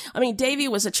one. I mean, Davy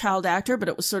was a child actor, but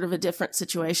it was sort of a different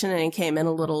situation, and he came in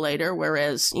a little later,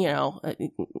 whereas,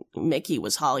 Mickey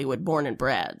was Hollywood born and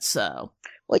bred, so.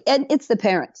 Well, and it's the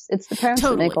parents. It's the parents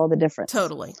that make all the difference.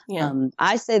 Totally, yeah.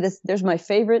 I say this, there's my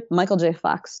favorite Michael J.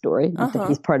 Fox story. Not that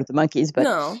he's part of the Monkees,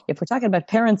 but if we're talking about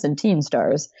parents and teen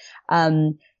stars,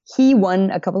 he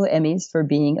won a couple of Emmys for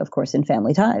being, of course, in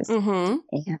Family Ties. And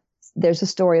there's a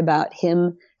story about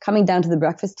him coming down to the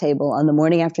breakfast table on the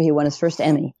morning after he won his first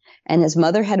Emmy. And his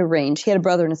mother had arranged, he had a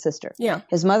brother and a sister. Yeah.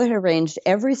 His mother had arranged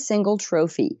every single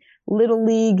trophy, Little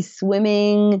League,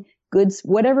 swimming, goods,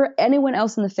 whatever anyone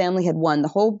else in the family had won. The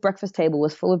whole breakfast table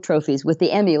was full of trophies with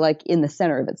the Emmy like in the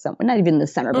center of it. Somewhere, not even in the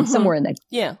center, but somewhere in there.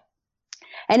 Yeah.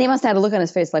 And he must have had a look on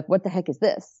his face like, what the heck is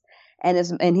this?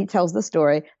 And he tells the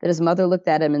story that his mother looked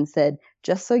at him and said,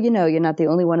 just so you know, you're not the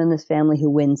only one in this family who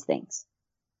wins things.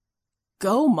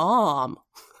 Go, Mom.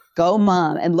 Go,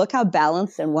 Mom. And look how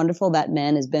balanced and wonderful that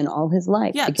man has been all his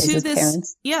life. Yeah, because his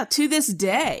parents. Yeah, to this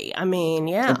day. I mean,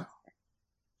 yeah.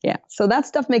 Yeah. So that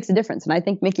stuff makes a difference. And I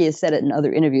think Mickey has said it in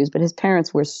other interviews, but his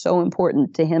parents were so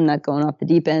important to him not going off the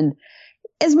deep end,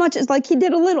 as much as like he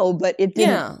did a little, but it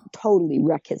didn't totally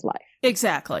wreck his life.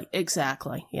 Exactly.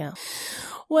 Yeah.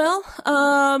 Well,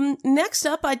 next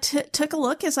up, I took a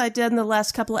look, as I did in the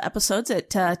last couple of episodes, at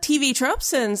TV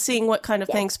tropes and seeing what kind of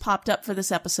things popped up for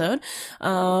this episode.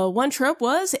 One trope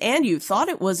was, and you thought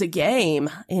it was a game.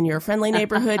 In your friendly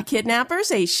neighborhood kidnappers,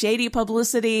 a shady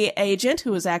publicity agent,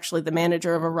 who is actually the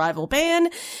manager of a rival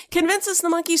band, convinces the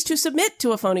Monkees to submit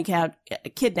to a phony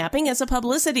kidnapping as a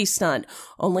publicity stunt.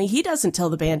 Only he doesn't tell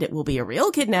the band it will be a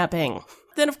real kidnapping.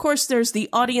 Then, of course, there's the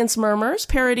audience murmurs,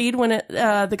 parodied when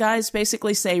the guys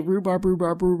basically say rhubarb,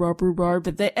 rhubarb, rhubarb, rhubarb,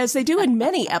 but as they do in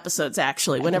many episodes,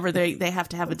 actually, whenever they have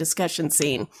to have a discussion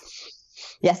scene.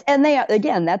 Yes, and they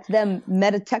again, that's them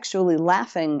metatextually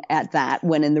laughing at that,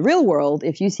 when in the real world,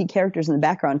 if you see characters in the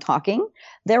background talking,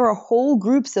 there are whole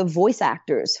groups of voice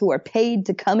actors who are paid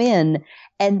to come in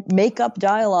and make up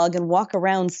dialogue and walk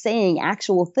around saying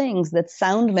actual things that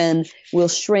sound men will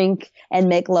shrink and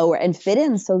make lower and fit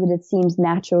in so that it seems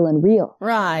natural and real.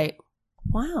 Right.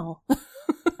 Wow.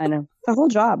 I know. It's a whole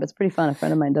job. It's pretty fun. A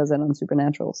friend of mine does that on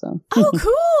Supernatural. So.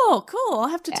 Oh, cool. I'll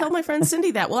have to tell my friend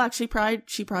Cindy that. Well, actually,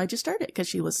 she probably just started because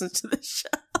she listens to this show.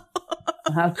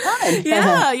 Have fun.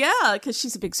 Yeah, because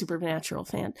she's a big Supernatural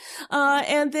fan.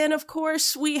 And then, of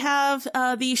course, we have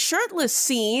the shirtless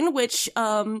scene, which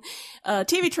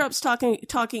TV Tropes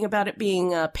talking about it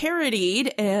being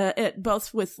parodied,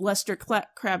 both with Lester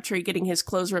Crabtree getting his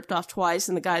clothes ripped off twice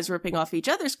and the guys ripping off each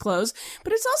other's clothes,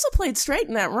 but it's also played straight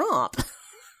in that romp.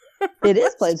 It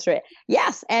is played straight.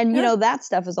 Yes. And, you know, that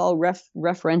stuff is all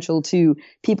referential to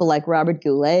people like Robert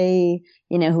Goulet,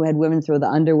 you know, who had women throw the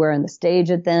underwear on the stage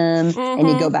at them. And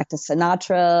you go back to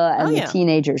Sinatra and the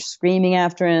teenagers screaming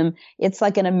after him. It's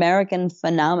like an American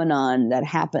phenomenon that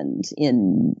happened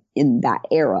in that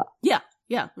era. Yeah.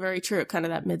 Yeah, very true. Kind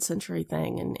of that mid-century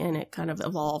thing, and it kind of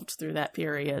evolved through that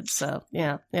period. So,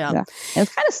 yeah. And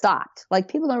it's kind of stopped. Like,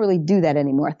 people don't really do that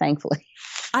anymore, thankfully.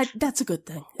 That's a good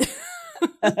thing.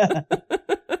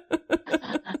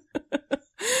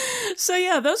 So,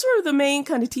 yeah, those were the main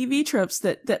kind of TV tropes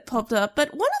that popped up. But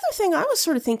one other thing I was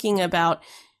sort of thinking about,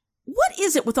 what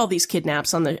is it with all these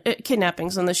kidnappings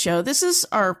on the show? This is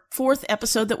our 4th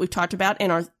episode that we've talked about,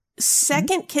 and our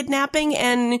second kidnapping,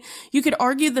 and you could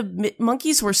argue the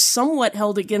monkeys were somewhat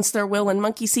held against their will, and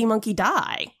monkey see, monkey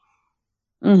die.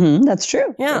 Mm-hmm. That's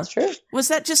true. Yeah. That's true. Was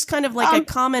that just kind of like a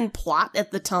common plot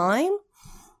at the time?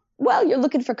 Well, you're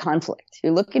looking for conflict.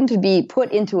 You're looking to be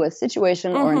put into a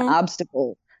situation or an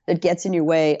obstacle that gets in your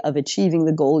way of achieving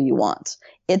the goal you want.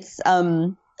 It's,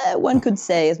 one could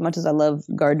say, as much as I love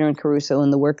Gardner and Caruso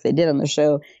and the work they did on the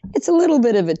show, it's a little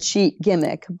bit of a cheap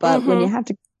gimmick. But when you have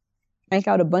to crank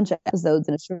out a bunch of episodes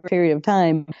in a short period of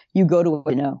time, you go to what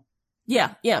you know.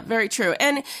 Yeah, very true.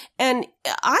 And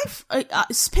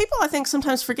people I think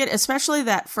sometimes forget, especially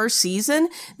that first season,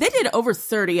 they did over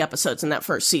 30 episodes in that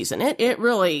first season. It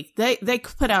really, they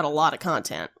put out a lot of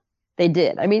content. They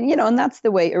did. I mean, and that's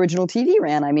the way original TV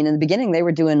ran. I mean, in the beginning, they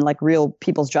were doing like real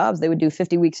people's jobs. They would do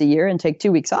 50 weeks a year and take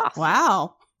 2 weeks off.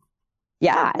 Wow.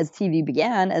 Yeah, as TV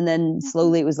began. And then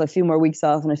slowly it was a few more weeks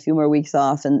off and a few more weeks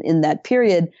off. And in that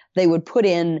period, they would put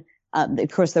in,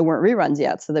 of course, there weren't reruns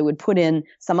yet. So they would put in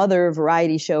some other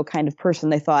variety show kind of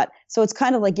person, they thought. So it's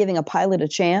kind of like giving a pilot a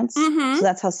chance. So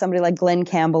that's how somebody like Glenn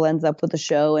Campbell ends up with the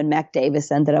show, and Mac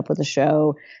Davis ended up with the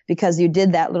show, because you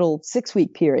did that little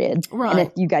 6-week period. Right. And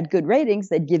if you got good ratings,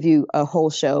 they'd give you a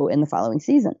whole show in the following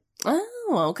season.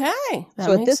 Oh, okay.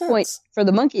 So at this point, for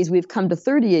the Monkees, we've come to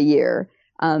 30 a year.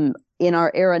 In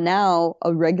our era now,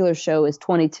 a regular show is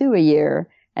 22 a year.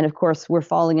 And of course, we're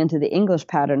falling into the English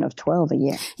pattern of 12 a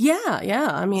year. Yeah.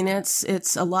 I mean,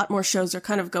 it's a lot more shows are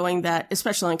kind of going that,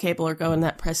 especially on cable, are going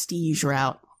that prestige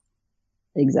route.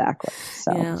 Exactly.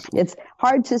 So it's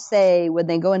hard to say when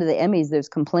they go into the Emmys, there's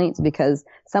complaints because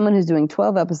someone who's doing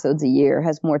 12 episodes a year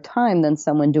has more time than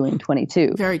someone doing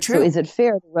 22. Very true. So is it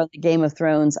fair to run the Game of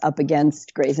Thrones up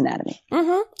against Grey's Anatomy?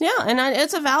 Yeah. And it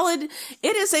is a valid,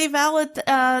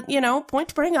 point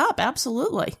to bring up.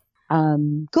 Absolutely.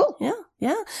 Cool.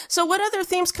 Yeah. So what other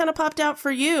themes kind of popped out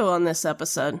for you on this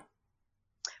episode?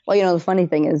 Well, the funny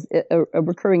thing is a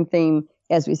recurring theme,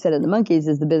 as we said in the Monkees,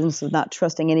 is the business of not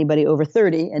trusting anybody over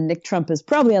 30. And Nick Trump is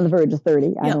probably on the verge of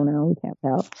 30. I don't know. We can't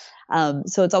tell.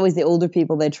 So it's always the older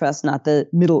people they trust, not the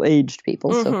middle-aged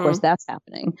people. So, of course, that's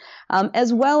happening.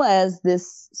 As well as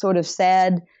this sort of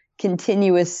sad,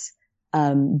 continuous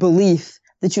belief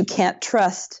that you can't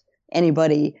trust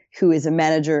anybody who is a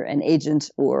manager, an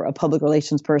agent, or a public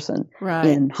relations person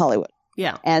in Hollywood.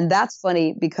 Yeah. And that's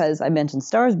funny because I mentioned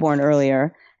Stars Born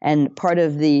earlier, and part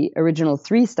of the original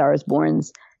 3 Stars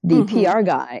Borns, the PR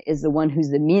guy is the one who's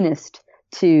the meanest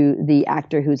to the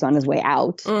actor who's on his way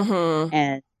out.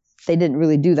 And they didn't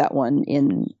really do that one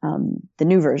in the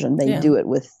new version. They do it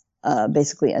with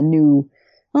basically a new,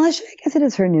 well, I guess it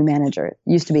is her new manager. It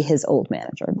used to be his old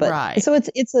manager. But so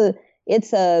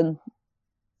it's a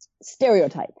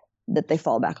stereotype that they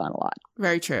fall back on a lot.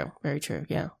 Very true.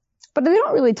 Yeah. But they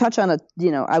don't really touch on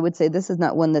I would say this is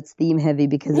not one that's theme heavy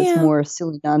because it's more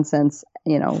silly nonsense,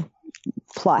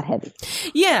 plot heavy.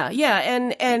 Yeah.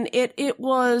 And it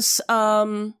was,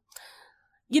 I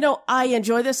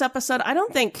enjoy this episode. I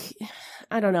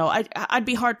don't know. I'd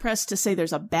be hard pressed to say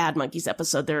there's a bad Monkees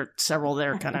episode. There are several that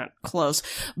are kind of close,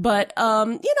 but this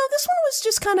one was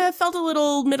just kind of felt a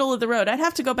little middle of the road. I'd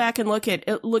have to go back and look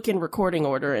in recording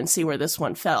order and see where this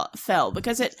one fell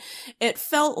because it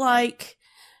felt like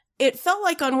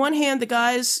on one hand, the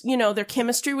guys, their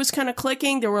chemistry was kind of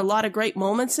clicking. There were a lot of great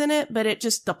moments in it, but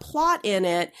the plot in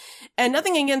it, and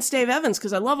nothing against Dave Evans,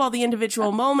 because I love all the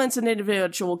individual moments and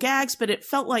individual gags, but it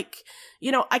felt like,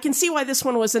 I can see why this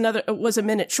one was a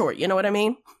minute short. You know what I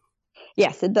mean?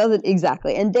 Yes, it doesn't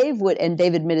exactly. And Dave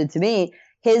admitted to me,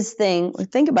 his thing,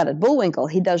 think about it, Bullwinkle,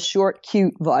 he does short,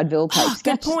 cute vaudeville type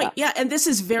sketch Good point. stuff. Yeah, and this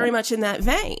is very much in that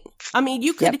vein. I mean,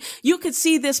 you could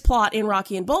see this plot in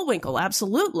Rocky and Bullwinkle,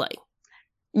 absolutely.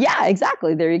 Yeah,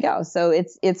 exactly. There you go. So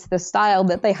it's the style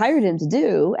that they hired him to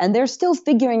do, and they're still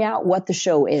figuring out what the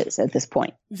show is at this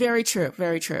point. Very true.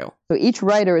 Very true. So each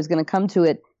writer is going to come to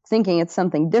it thinking it's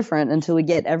something different until we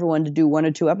get everyone to do 1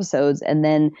 or 2 episodes, and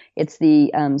then it's the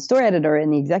story editor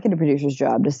and the executive producer's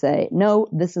job to say, no,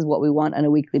 this is what we want on a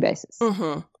weekly basis.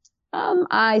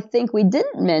 I think we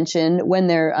didn't mention when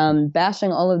they're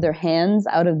bashing all of their hands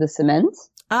out of the cement.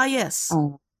 Ah, yes.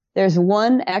 There's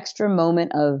one extra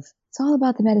moment of, it's all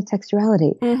about the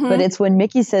metatextuality. But it's when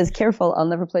Mickey says, careful, I'll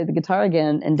never play the guitar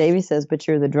again. And Davey says, but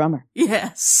you're the drummer.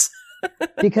 Yes.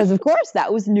 Because, of course,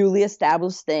 that was newly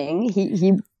established thing.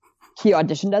 He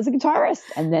auditioned as a guitarist,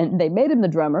 and then they made him the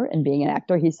drummer, and being an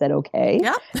actor, he said, okay.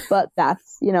 Yeah. But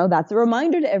that's a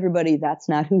reminder to everybody that's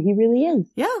not who he really is.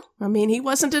 Yeah. I mean, he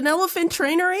wasn't an elephant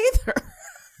trainer either.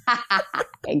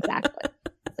 Exactly.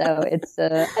 So it's,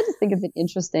 I just think it's an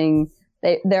interesting,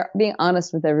 they're being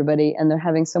honest with everybody, and they're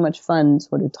having so much fun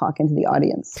sort of talking to the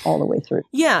audience all the way through.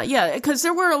 Yeah, because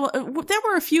there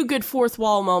were a few good fourth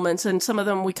wall moments, and some of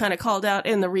them we kind of called out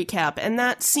in the recap, and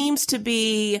that seems to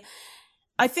be,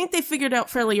 I think they figured out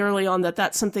fairly early on that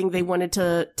that's something they wanted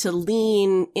to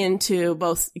lean into,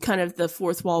 both kind of the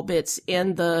fourth wall bits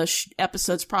in the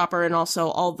episodes proper, and also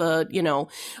all the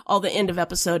end of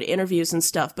episode interviews and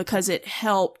stuff, because it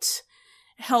helped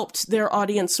their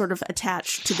audience sort of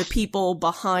attach to the people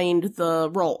behind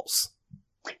the roles.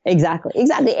 Exactly.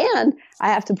 And I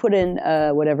have to put in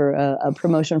a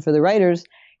promotion for the writers.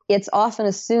 It's often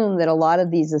assumed that a lot of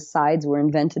these asides were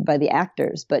invented by the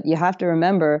actors, but you have to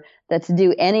remember that to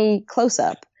do any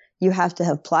close-up, you have to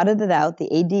have plotted it out. The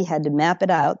AD had to map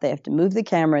it out. They have to move the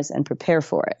cameras and prepare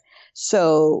for it.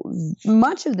 So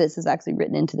much of this is actually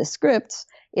written into the scripts.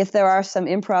 If there are some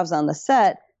improvs on the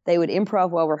set, they would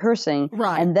improv while rehearsing,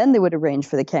 right, and then they would arrange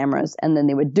for the cameras, and then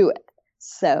they would do it.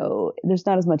 So there's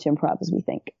not as much improv as we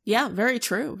think. Yeah, very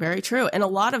true. Very true. And a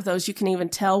lot of those you can even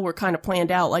tell were kind of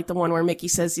planned out, like the one where Mickey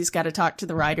says he's got to talk to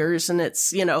the writers, and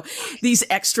it's, these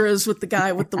extras with the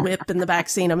guy with the whip in the back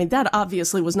scene. I mean, that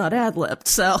obviously was not ad-libbed,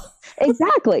 so.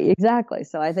 Exactly.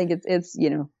 So I think it's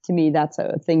to me, that's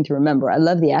a thing to remember. I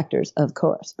love the actors, of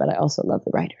course, but I also love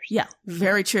the writers. Yeah,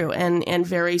 very true. And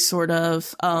very sort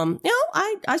of,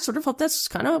 I sort of hope that's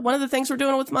kind of one of the things we're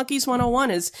doing with Monkeys 101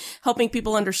 is helping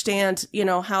people understand,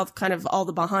 how kind of all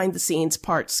the behind the scenes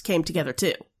parts came together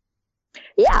too.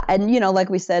 Yeah. And, like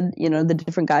we said, the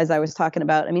different guys I was talking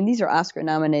about, I mean, these are Oscar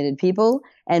nominated people,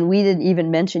 and we didn't even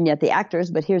mention yet the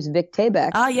actors, but here's Vic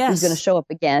Tayback. Ah, yes. Who's going to show up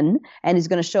again, and he's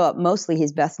going to show up mostly,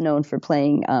 he's best known for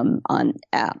playing on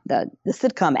the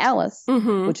sitcom Alice,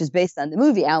 mm-hmm. which is based on the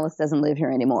movie Alice Doesn't Live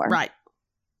Here Anymore. Right.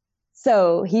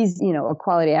 So he's, a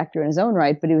quality actor in his own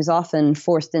right, but he was often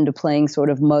forced into playing sort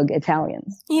of mug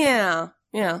Italians. Yeah.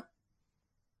 There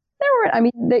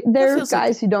are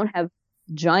guys who don't have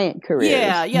giant careers.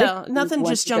 Yeah. Nothing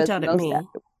just jumped out at me.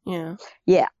 Yeah.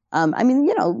 Yeah.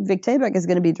 Vic Tayback is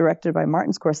going to be directed by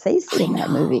Martin Scorsese in that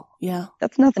movie. Yeah.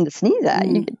 That's nothing to sneeze at.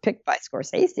 You get picked by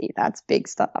Scorsese. That's big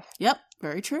stuff. Yep.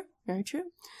 Very true. Very true.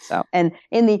 So, and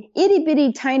in the itty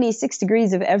bitty tiny 6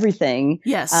 Degrees of Everything,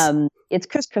 yes, it's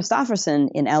Chris Christopherson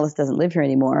in Alice Doesn't Live Here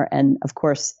Anymore. And of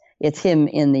course, it's him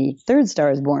in the third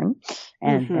Star is Born.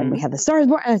 And then we have the Star is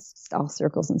Born. And it's all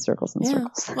circles and circles and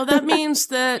circles. Well, that means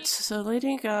that, so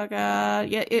Lady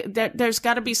Gaga, there's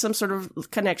got to be some sort of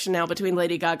connection now between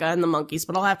Lady Gaga and the Monkees,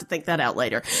 but I'll have to think that out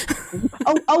later.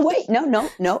 oh, wait.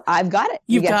 No. I've got it.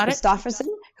 You got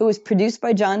Christopherson, who was produced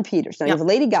by John Peters. Now, you have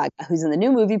Lady Gaga, who's in the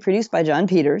new movie produced by John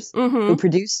Peters, who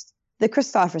produced the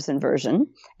Christopherson version.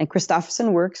 And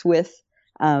Christopherson works with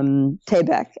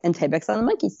Tayback, and Tayback's on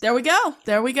the Monkees. There we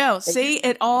go. See,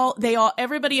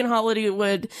 everybody in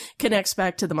Hollywood connects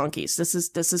back to the Monkees.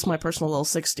 This is my personal little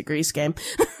 6 Degrees game.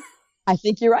 I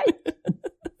think you're right.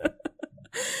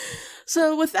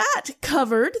 So with that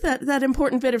covered, that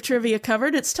important bit of trivia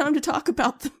covered, it's time to talk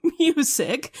about the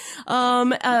music.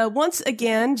 Once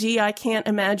again, I can't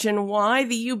imagine why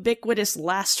the ubiquitous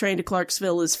Last Train to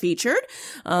Clarksville is featured.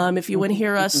 If you want to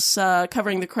hear us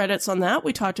covering the credits on that,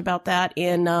 we talked about that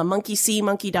in Monkey See,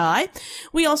 Monkey Die.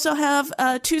 We also have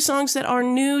 2 songs that are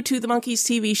new to the Monkees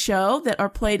TV show that are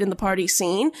played in the party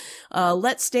scene.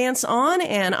 Let's Dance On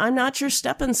and I'm Not Your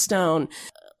Stepping Stone.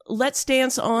 Let's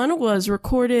Dance On was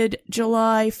recorded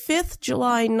July 5th,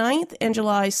 July 9th, and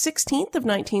July 16th of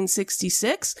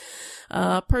 1966.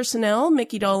 Personnel,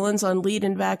 Mickey Dolenz on lead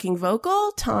and backing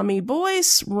vocal, Tommy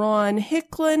Boyce, Ron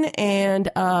Hicklin, and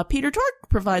Peter Tork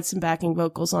provide some backing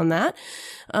vocals on that.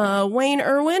 Wayne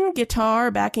Irwin,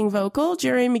 guitar, backing vocal,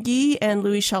 Jerry McGee and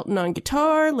Louis Shelton on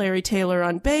guitar, Larry Taylor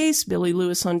on bass, Billy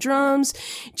Lewis on drums,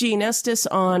 Gene Estes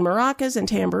on maracas and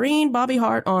tambourine, Bobby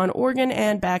Hart on organ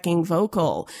and backing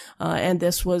vocal. And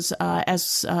this was,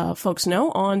 as folks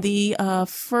know, on the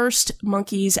first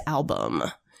Monkees album.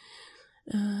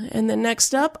 And then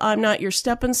next up, I'm Not Your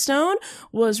Stepping Stone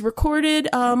was recorded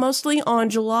mostly on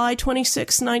July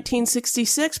 26,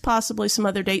 1966, possibly some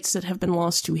other dates that have been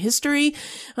lost to history.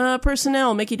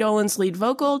 Personnel, Mickey Dolenz lead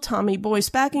vocal, Tommy Boyce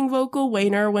backing vocal,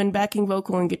 Wayne Irwin backing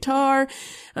vocal and guitar,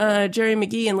 Jerry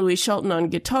McGee and Louis Shelton on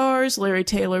guitars, Larry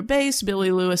Taylor bass,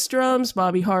 Billy Lewis drums,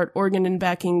 Bobby Hart organ and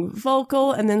backing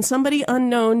vocal, and then somebody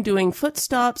unknown doing foot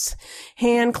stops,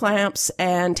 hand clamps,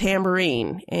 and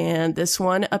tambourine. And this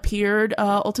one appeared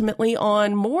ultimately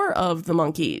on more of the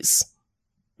Monkees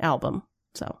album.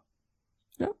 So,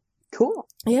 yeah. Cool.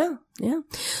 Yeah.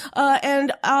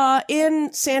 And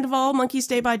in Sandoval, Monkees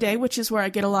Day by Day, which is where I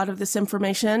get a lot of this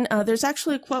information, there's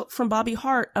actually a quote from Bobby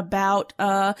Hart about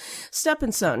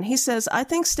Steppin' Stone. He says, "I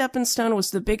think Steppin' Stone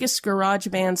was the biggest garage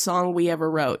band song we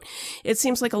ever wrote. It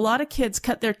seems like a lot of kids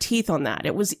cut their teeth on that.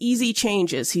 It was easy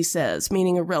changes," he says,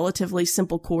 meaning a relatively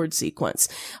simple chord sequence.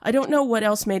 "I don't know what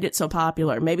else made it so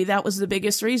popular. Maybe that was the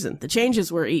biggest reason. The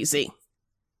changes were easy."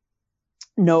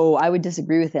 No, I would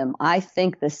disagree with him. I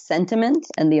think the sentiment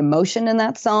and the emotion in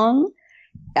that song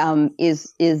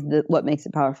is what makes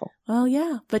it powerful. Well,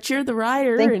 yeah, but you're the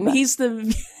writer and he's the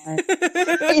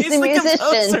he's the musician.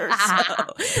 Composer,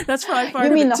 so that's probably part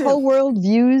you of mean it the too. whole world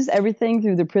views everything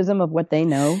through the prism of what they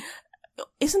know?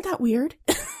 Isn't that weird?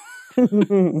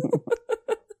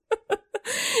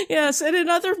 Yes, and in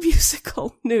other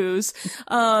musical news,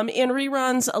 in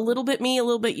reruns, A Little Bit Me, A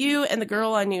Little Bit You, and The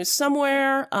Girl I Knew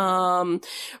Somewhere,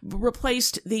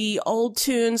 replaced the old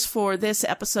tunes for this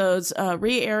episode's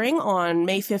re-airing on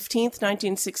May 15th,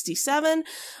 1967.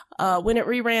 When it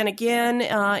reran again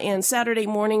in Saturday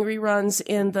morning reruns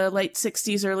in the late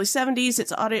 60s, early 70s,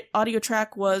 its audio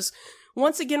track was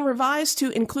once again revised to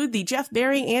include the Jeff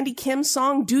Barry, Andy Kim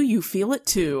song, Do You Feel It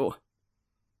Too?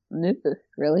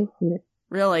 Really?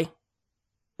 Really?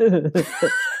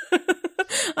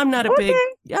 I'm not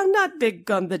big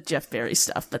on the Jeff Barry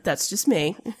stuff, but that's just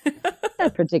me.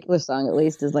 That particular song, at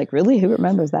least, is like, really? Who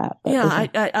remembers that? But yeah,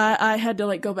 I had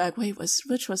to go back. Wait,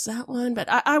 which was that one? But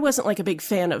I wasn't a big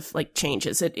fan of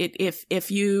changes. If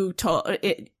you told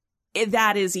it,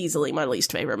 that is easily my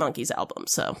least favorite Monkees album.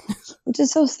 So, which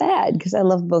is so sad because I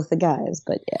love both the guys.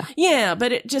 But yeah,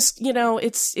 but it just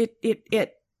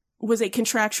it was a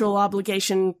contractual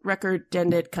obligation record,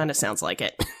 and it kind of sounds like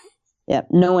it. Yeah,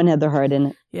 no one had their heart in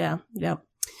it. Yeah.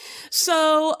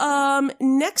 So,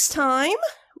 next time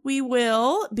we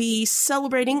will be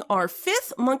celebrating our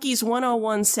 5th Monkees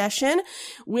 101 session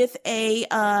with a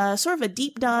sort of a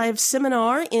deep dive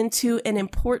seminar into an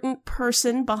important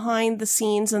person behind the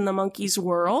scenes in the Monkees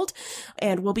world.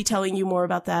 And we'll be telling you more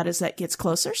about that as that gets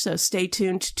closer. So stay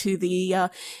tuned to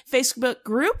the Facebook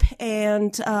group,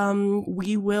 and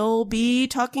we will be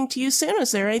talking to you soon.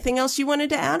 Is there anything else you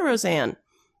wanted to add, Roseanne?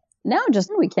 No,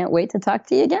 just we can't wait to talk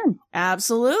to you again.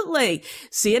 Absolutely.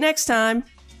 See you next time.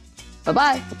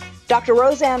 Bye-bye. Dr.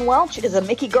 Roseanne Welch is a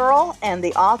Mickey girl and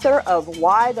the author of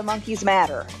Why the Monkees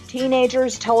Matter,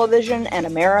 Teenagers, Television, and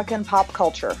American Pop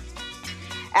Culture.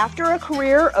 After a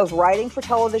career of writing for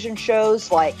television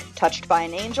shows like Touched by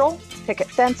an Angel,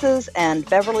 Picket Fences, and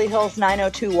Beverly Hills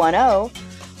 90210,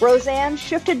 Roseanne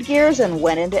shifted gears and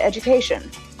went into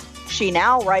education. She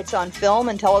now writes on film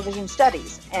and television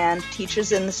studies and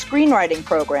teaches in the screenwriting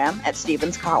program at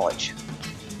Stevens College.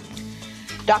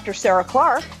 Dr. Sarah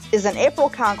Clark is an April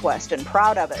conquest and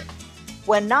proud of it.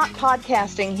 When not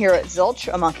podcasting here at Zilch,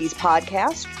 a Monkees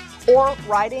podcast, or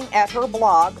writing at her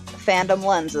blog, Fandom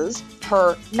Lenses,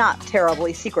 her not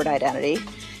terribly secret identity,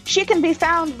 she can be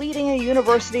found leading a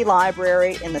university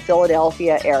library in the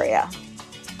Philadelphia area.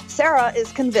 Sarah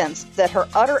is convinced that her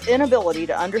utter inability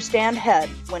to understand Head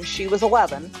when she was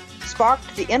 11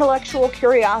 sparked the intellectual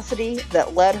curiosity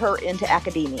that led her into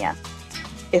academia.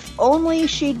 If only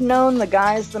she'd known the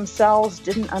guys themselves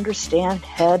didn't understand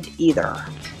Head either.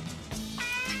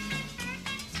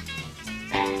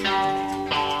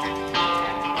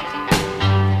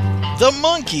 The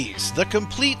Monkees, the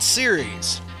complete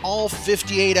series. All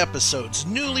 58 episodes,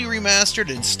 newly remastered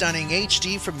in stunning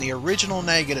HD from the original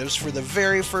negatives for the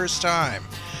very first time.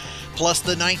 Plus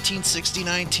the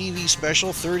 1969 TV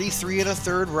special 33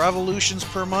 1/3 Revolutions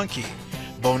per Monkey.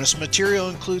 Bonus material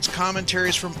includes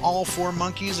commentaries from all 4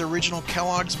 Monkees, original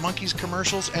Kellogg's Monkees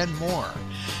commercials, and more.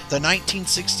 The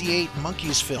 1968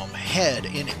 Monkees film, Head,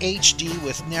 in HD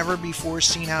with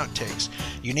never-before-seen outtakes.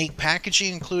 Unique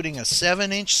packaging including a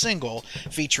 7-inch single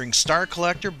featuring Star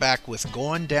Collector back with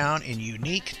Going Down in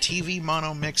unique TV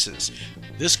mono mixes.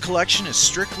 This collection is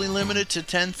strictly limited to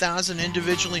 10,000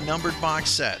 individually numbered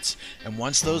box sets, and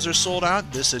once those are sold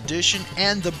out, this edition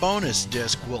and the bonus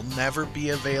disc will never be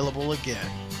available again.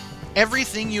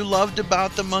 Everything you loved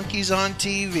about the Monkees on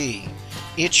TV,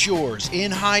 It's yours in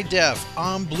high def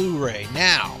on Blu-ray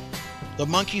now. The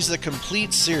Monkees the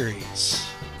Complete Series.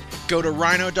 Go to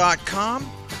rhino.com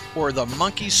or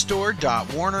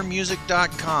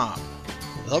themonkeystore.warnermusic.com.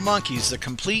 The Monkees the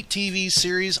Complete TV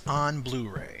Series on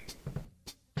Blu-ray.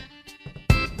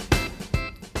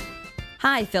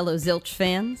 Hi, fellow Zilch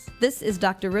fans. This is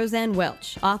Dr. Roseanne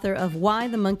Welch, author of Why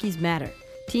the Monkees Matter: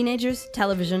 Teenagers,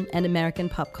 Television, and American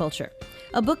Pop Culture,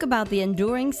 a book about the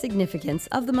enduring significance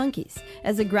of the Monkees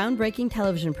as a groundbreaking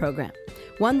television program,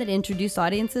 one that introduced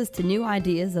audiences to new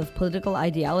ideas of political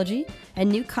ideology and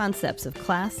new concepts of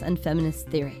class and feminist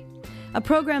theory, a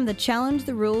program that challenged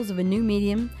the rules of a new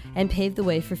medium and paved the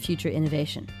way for future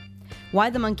innovation. Why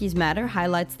the Monkees Matter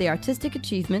highlights the artistic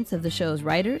achievements of the show's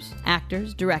writers,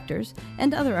 actors, directors,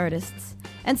 and other artists,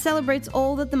 and celebrates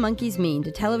all that the Monkees mean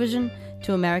to television,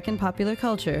 to American popular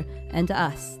culture, and to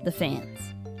us, the fans.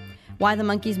 Why the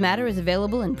Monkees Matter is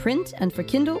available in print and for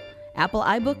Kindle, Apple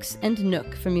iBooks, and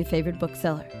Nook from your favorite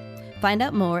bookseller. Find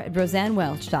out more at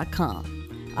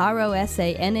roseannewelch.com.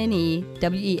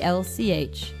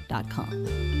 ROSANNEWELCH.com.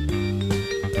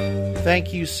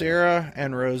 Thank you, Sarah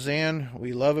and Roseanne.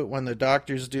 We love it when the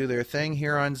doctors do their thing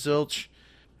here on Zilch,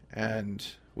 and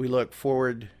we look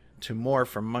forward to more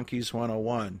from Monkees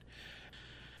 101.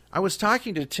 I was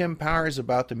talking to Tim Powers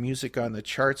about the music on the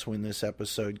charts when this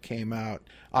episode came out,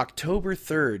 October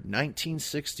 3rd,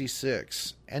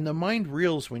 1966, and the mind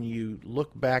reels when you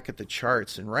look back at the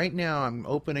charts. And right now I'm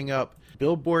opening up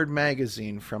Billboard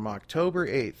magazine from October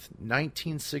 8th,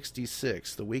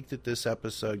 1966, the week that this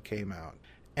episode came out.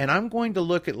 And I'm going to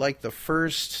look at like the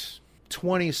first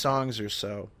 20 songs or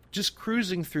so, just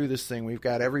cruising through this thing. We've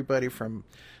got everybody from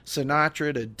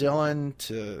Sinatra to Dylan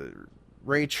to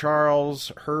Ray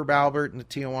Charles, Herb Alpert and the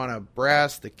Tijuana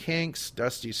Brass, the Kinks,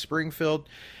 Dusty Springfield.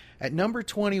 At number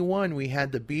 21, we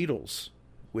had the Beatles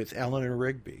with Eleanor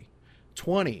Rigby.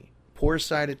 20, Poor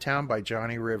Side of Town by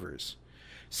Johnny Rivers.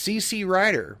 C.C.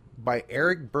 Rider by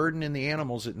Eric Burdon and the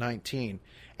Animals at 19.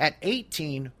 At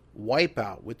 18,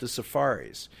 Wipeout with the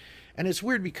Safaris. And it's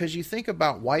weird because you think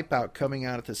about Wipeout coming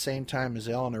out at the same time as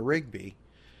Eleanor Rigby,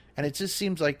 and it just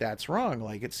seems like that's wrong.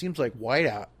 Like, it seems like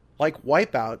Wipeout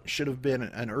should have been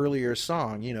an earlier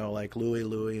song, you know, like Louie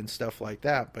Louie and stuff like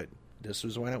that, but this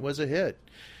was when it was a hit.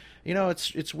 You know,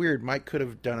 it's weird. Mike could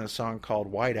have done a song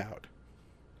called Whiteout.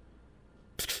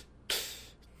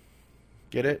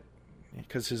 Get it?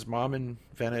 Because his mom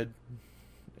invented...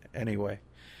 Anyway.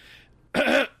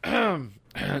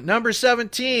 Number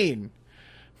 17,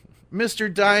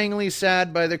 Mr. Dyingly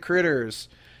Sad by the Critters.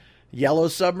 Yellow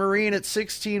Submarine at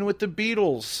 16 with the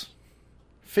Beatles.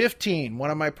 15,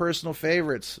 one of my personal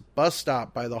favorites, Bus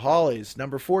Stop by the Hollies.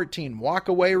 Number 14, Walk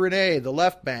Away Renee, The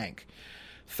Left Bank.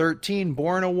 13,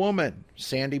 Born a Woman,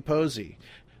 Sandy Posey.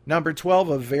 Number 12,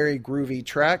 a very groovy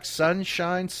track,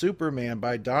 Sunshine Superman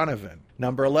by Donovan.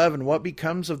 Number 11, What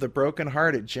Becomes of the Broken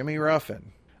Hearted, Jimmy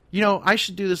Ruffin. You know, I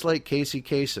should do this like Casey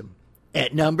Kasem.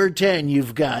 At number 10,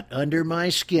 you've got Under My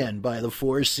Skin by the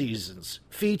Four Seasons,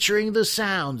 featuring the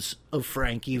sounds of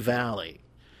Frankie Valli.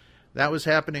 That was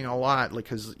happening a lot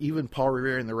because even Paul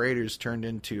Revere and the Raiders turned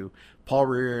into Paul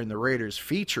Revere and the Raiders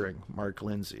featuring Mark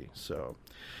Lindsay. So,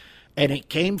 and it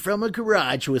came from a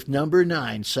garage with number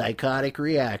 9, Psychotic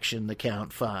Reaction, The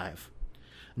Count 5.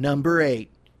 Number 8,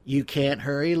 You Can't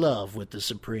Hurry Love with the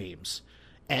Supremes.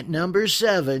 At number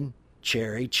 7,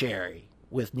 Cherry Cherry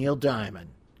with Neil Diamond.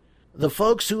 The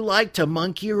folks who like to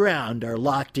monkey around are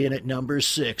locked in at number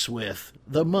 6 with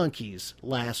The Monkees,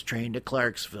 Last Train to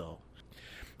Clarksville.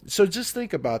 So just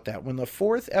think about that. When the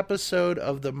 4th episode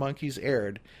of The Monkees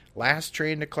aired, Last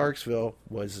Train to Clarksville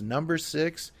was number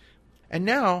 6. And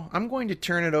now I'm going to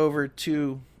turn it over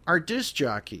to our disc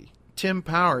jockey, Tim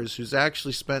Powers, who's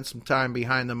actually spent some time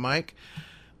behind the mic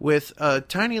with a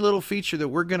tiny little feature that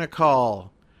we're going to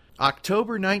call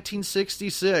October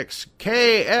 1966,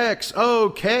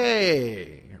 KXOK,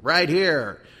 right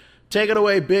here. Take it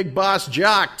away, Big Boss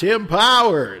Jock Tim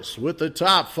Powers with the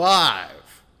top 5.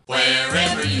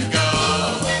 Wherever you go,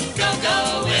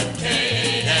 go with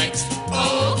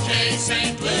KXOK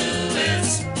St.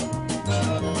 Louis.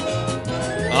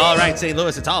 All right, St.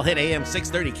 Louis, it's all hit AM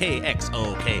 630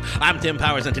 KXOK. I'm Tim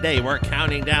Powers, and today we're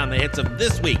counting down the hits of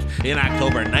this week in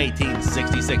October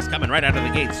 1966. Coming right out of the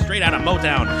gate, straight out of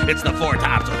Motown, it's the Four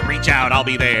Tops with Reach Out, I'll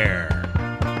Be There. Come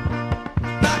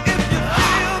on, girl.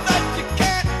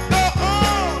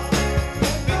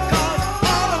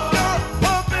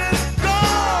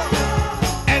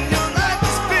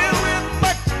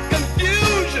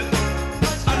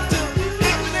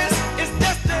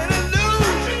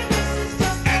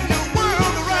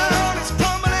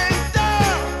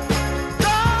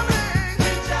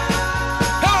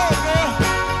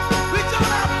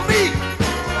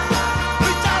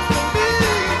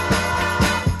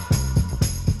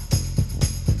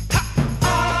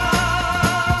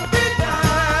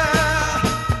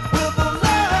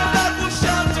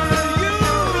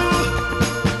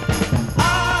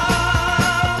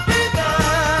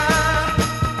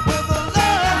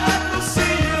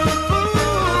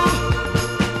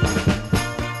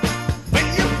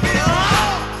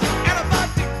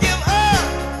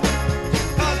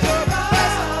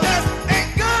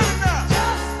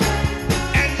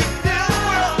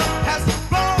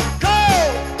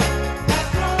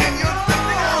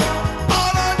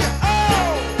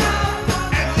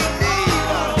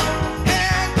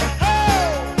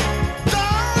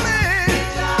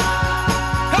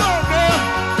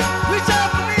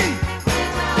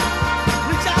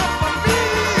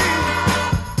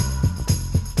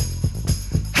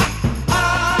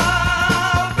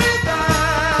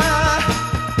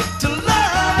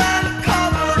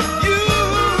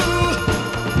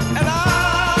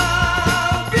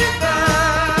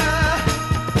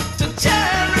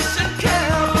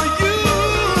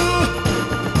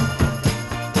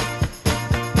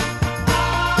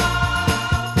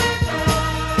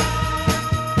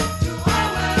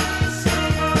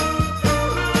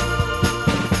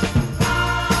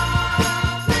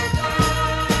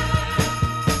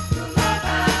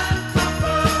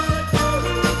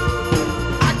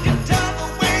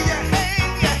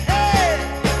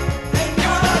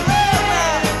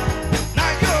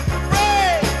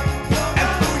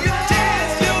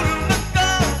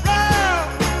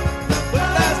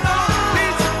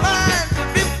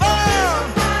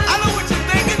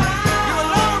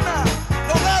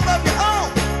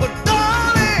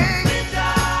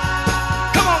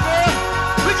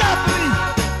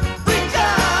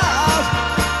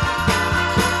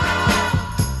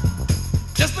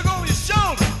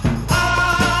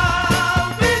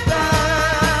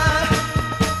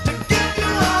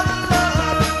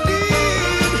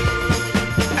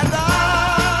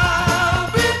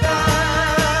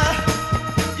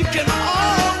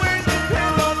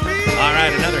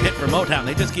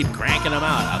 Just keep cranking them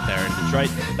out there in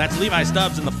Detroit. That's Levi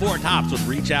Stubbs and the Four Tops with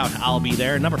Reach Out, I'll Be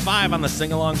There. Number 5 on the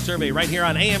sing-along survey right here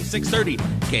on AM 630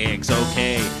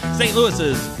 KXOK. St.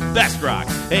 Louis's Best Rock.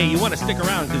 Hey, you want to stick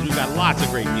around because we've got lots of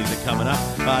great music coming up.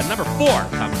 Number 4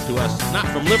 comes to us not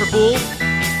from Liverpool,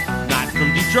 not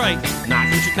from Detroit, not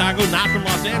from Chicago, not from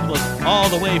Los Angeles, all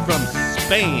the way from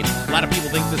Spain. A lot of people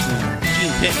think this is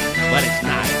Gene Pitney, but it's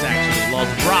not. It's actually Los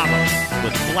Bravos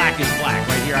with Black is Black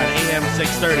right here on AM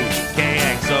 630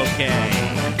 KXOK.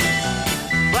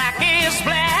 Black is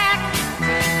black.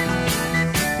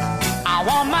 I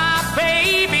want my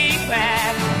baby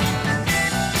back.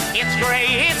 It's gray,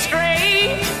 it's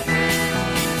gray.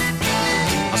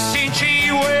 Since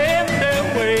she went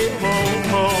away,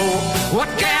 what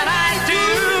can I do?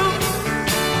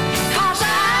 'Cause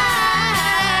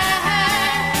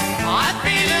I'm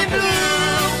feeling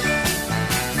blue.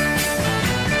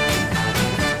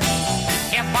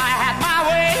 If I had my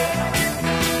way,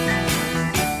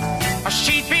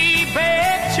 she'd be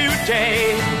back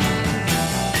today.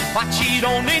 But she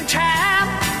don't in time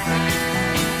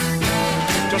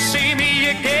to see me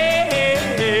again.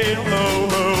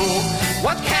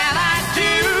 What can I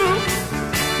do?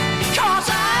 'Cause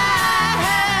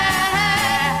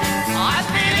I'm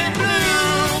feeling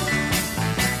blue.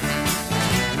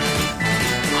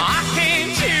 I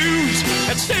can't choose,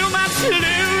 it's too much to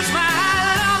lose. My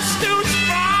love's too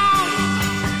strong.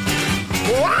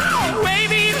 Wow,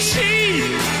 maybe if she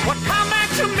would come back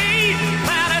to me,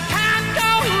 but it can't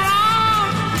go wrong.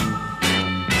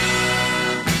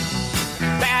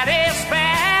 That is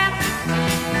bad.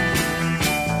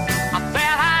 I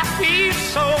bet I feel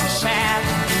so sad.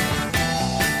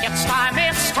 It's time,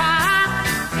 it's time.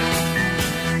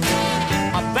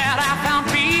 I bet I found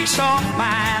peace of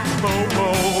mind.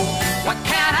 What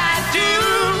can I do?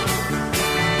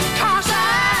 'Cause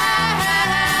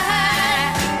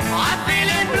I'm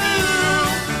feeling blue.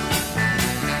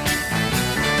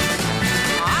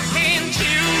 I can't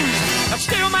choose, there's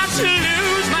still much to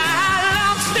lose. My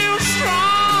love's still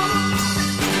strong.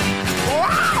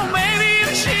 Wow, maybe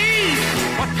if she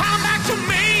would come back to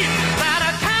me, that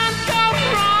I can't go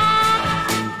wrong.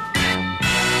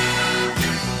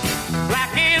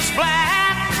 Black is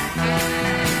black.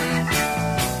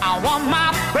 I want my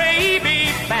baby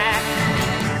back.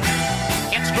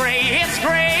 It's gray, it's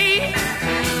gray.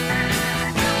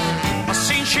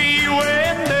 Since she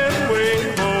went away,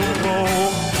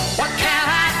 what can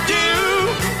I do?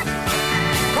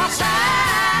 'Cause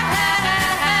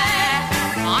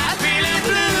I'm feeling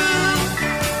blue.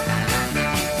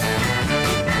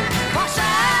 'Cause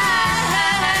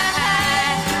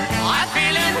I'm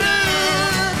feeling blue.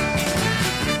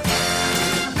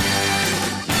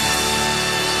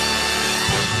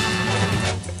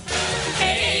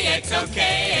 KXOK.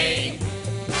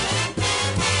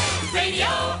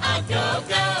 Radio a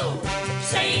go-go.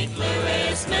 St.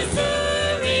 Louis,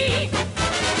 Missouri.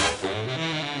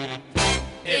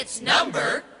 It's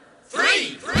number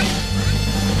 3.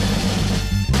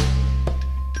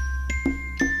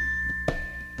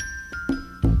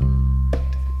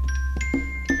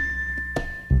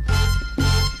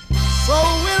 So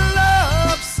in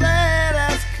love, sad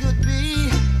as could be,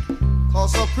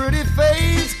 'cause her pretty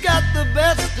face got the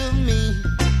best of me.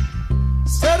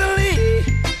 Suddenly,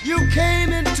 you came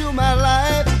into my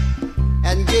life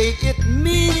and gave it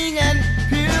meaning and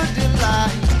pure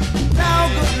delight. Now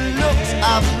good looks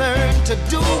I've learned to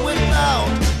do without,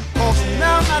 'cause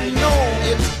now I know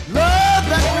it's love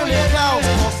that really counts.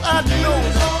 'Cause I know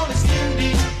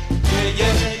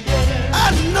I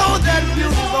know that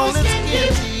beauty's on its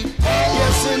skin deep.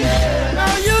 Yes, and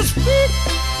now you speak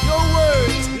your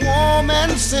words warm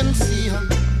and sincere,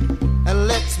 and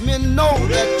lets me know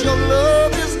that your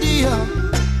love is dear.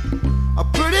 A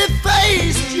pretty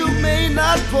face you may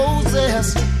not possess,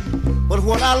 but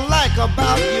what I like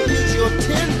about you is your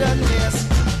tenderness.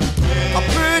 A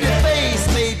pretty face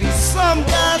may be some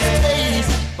guy's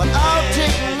taste, but I'll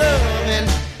take love and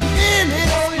in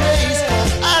its place,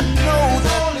 'cause I know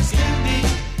that.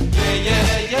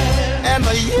 And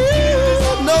you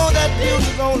know that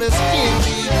beauty's on the skin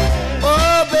deep.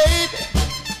 Oh, baby.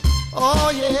 Oh,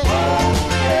 yeah.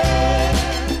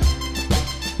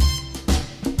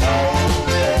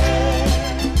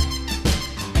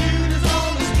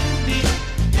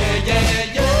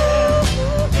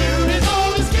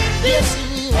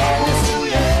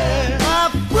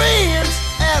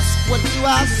 What do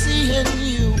I see in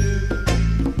you?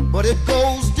 But it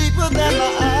goes deeper than the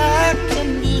eye can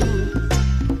view.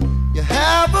 You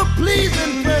have a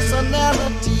pleasing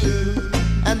personality,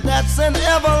 and that's an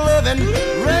ever-living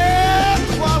rare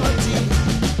quality.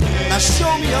 Now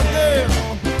show me a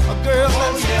girl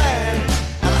that's fine,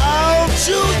 I'll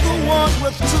choose the one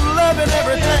with true loving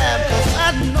every time, 'cause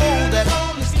I know that,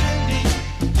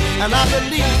 and I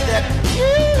believe that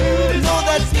you know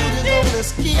that beauty's only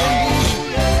skin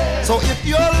deep. So if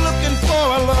you're looking for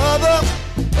a lover,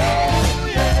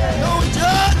 don't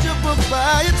judge a book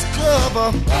by its cover.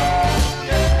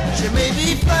 She may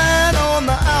be fine on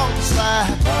the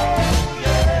outside,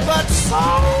 but so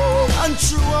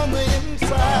untrue on the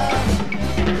inside.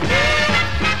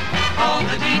 All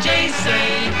the DJs say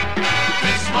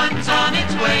this one's on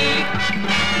its way.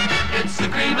 It's the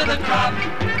cream of the crop.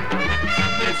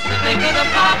 It's the thing of the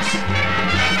pops.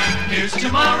 Here's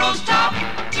tomorrow's top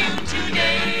tune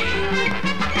today.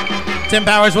 Tim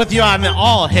Powers with you on the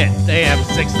all-hit AM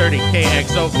 630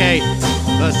 KXOK.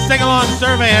 The sing-along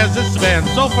survey has this band.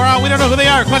 So far out, we don't know who they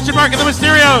are. Question mark in the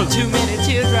Mysterios. Too many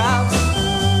teardrops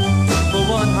for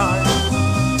one heart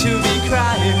to be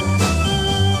crying.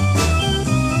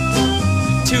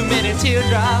 Too many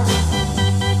teardrops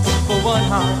for one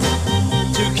heart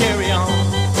to carry on.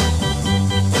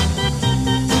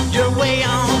 You're way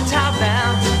on top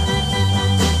now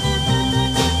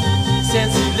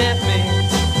since you left me.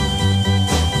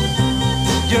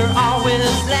 You're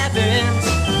always laughing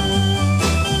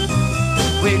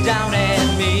way down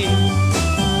at me.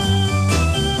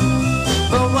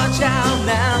 But watch out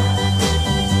now,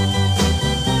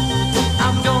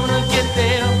 I'm gonna get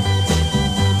there.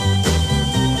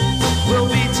 We'll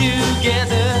be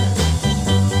together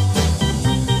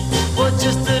for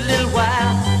just a little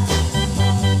while,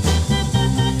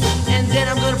 and then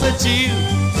I'm gonna put you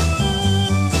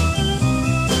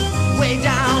way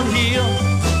down here,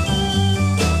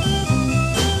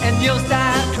 and you'll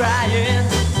start crying.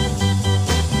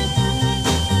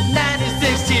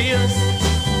 96 tears.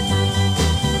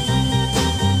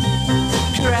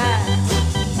 Cry.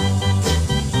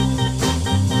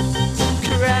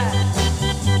 Cry.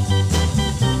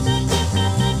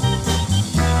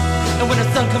 And when the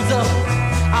sun comes up,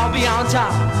 I'll be on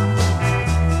top.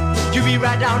 You be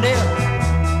right down there,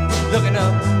 looking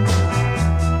up.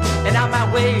 And I might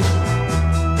wave,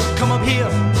 come up here,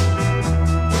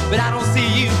 but I don't see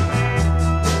you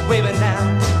waving now.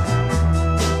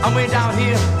 I'm way down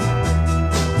here,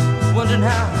 wondering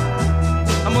how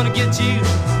I'm gonna get you,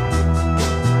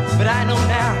 but I know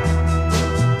now.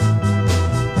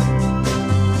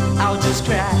 I'll just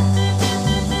cry,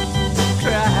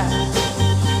 cry,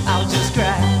 I'll just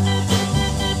cry.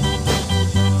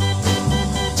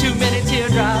 Too many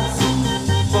teardrops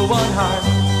for one heart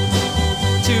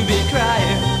to be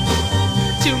crying.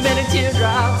 Too many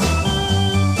teardrops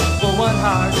for one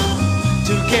heart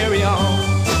to carry on.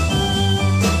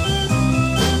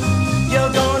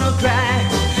 You're gonna cry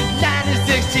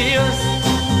 96 tears.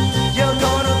 You're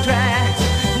gonna cry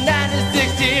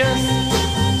 96 tears.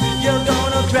 You're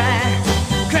gonna cry,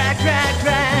 cry, cry,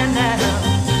 cry now.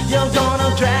 You're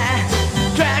gonna cry,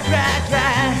 cry, cry,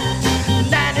 cry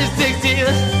 96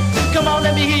 tears. Come on,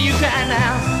 let me hear you cry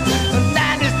now.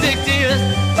 96 tears.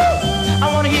 Woo! I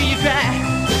wanna hear you cry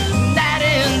night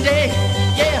and day,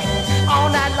 yeah, all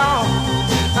night long.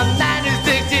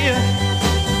 96 tears.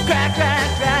 Cry, cry,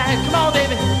 cry. Come on,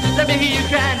 baby, let me hear you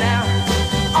cry now.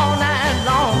 All night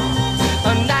long.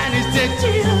 96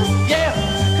 tears. Yeah,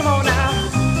 come on now.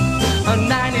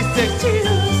 96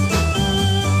 tears.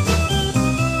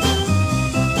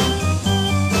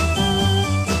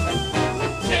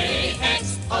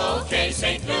 KXOK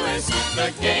St. Louis,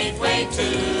 the gateway to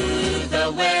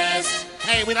the West.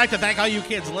 Hey, we'd like to thank all you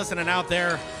kids listening out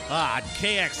there on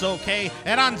KXOK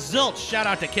and on Zilch. Shout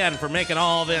out to Ken for making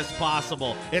all this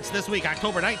possible. It's this week,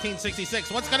 October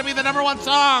 1966. What's going to be the number one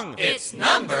song? It's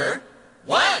number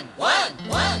one.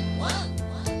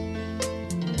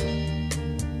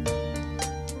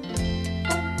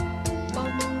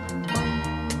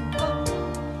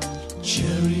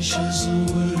 Cherish is a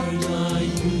word I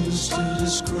use to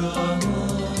describe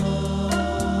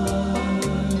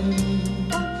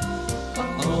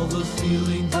all the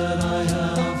feeling that I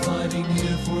have fighting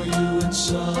here for you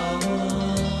inside.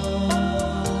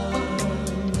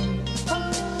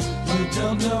 You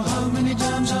don't know how many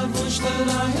times I've wished that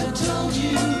I had told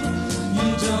you.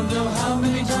 You don't know how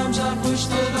many times I've wished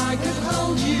that I could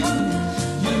hold you.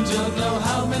 You don't know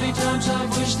how many times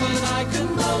I've wished that I could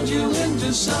mold you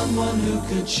into someone who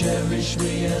could cherish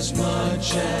me as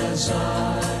much as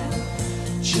I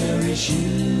cherish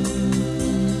you.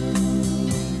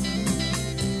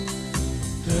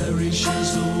 Perish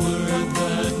is a word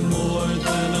that more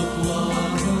than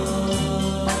applies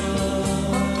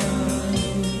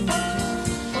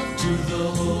to the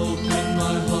hope in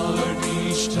my heart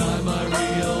each time I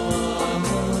realize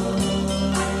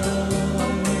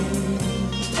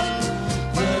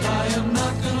that I am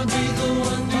not gonna be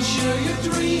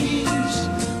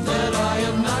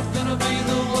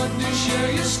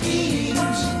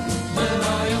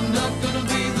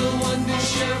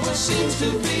seems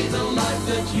to be the life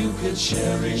that you could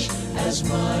cherish as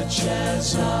much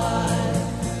as I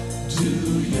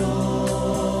do yours.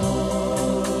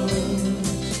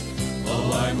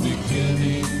 Oh, I'm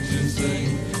beginning to think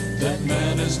that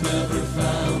man has never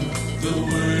found the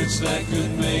words that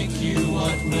could make you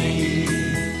want me,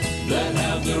 that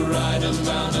have the right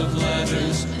amount of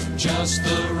letters, just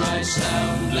the right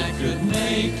sound that could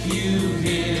make you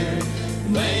hear,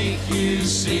 make you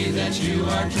see that you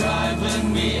are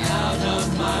driving me out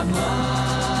of my mind.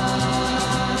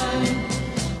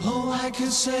 Oh, I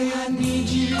could say I need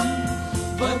you,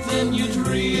 but then you'd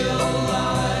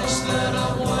realize that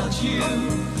I want you,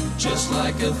 just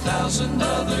like 1,000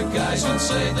 other guys would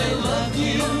say they love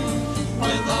you,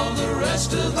 with all the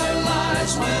rest of their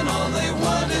lives, when all they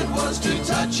wanted was to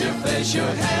touch your face, your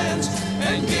hands,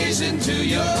 and gaze into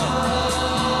your eyes.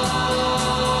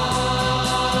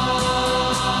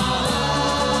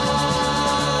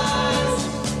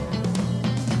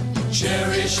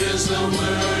 Cherish is the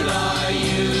word I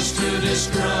use to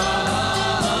describe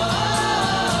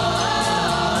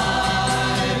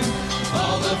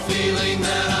all the feeling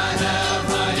that I have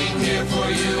hiding here for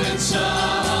you inside.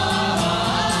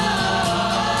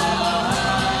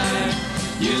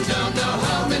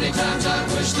 Times I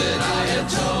wish that I had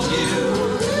told you.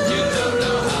 You don't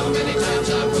know how many times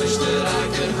I wish that I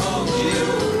could hold you.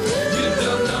 You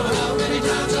don't know how many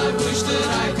times I wish that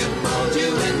I could mold you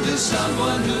into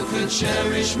someone who could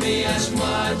cherish me as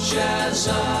much as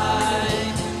I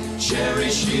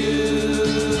cherish you.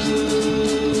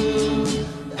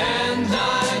 And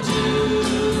I do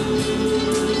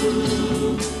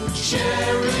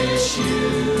cherish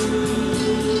you.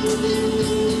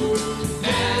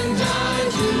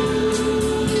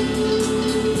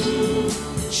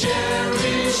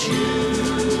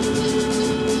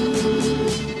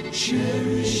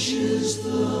 Cherish is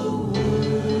the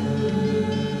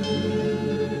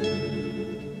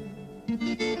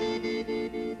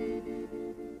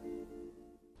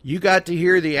You got to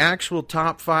hear the actual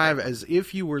top 5 as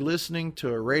if you were listening to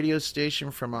a radio station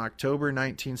from October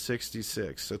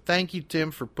 1966. So thank you,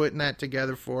 Tim, for putting that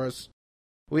together for us.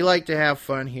 We like to have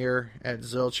fun here at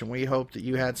Zilch, and we hope that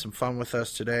you had some fun with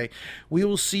us today. We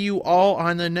will see you all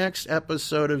on the next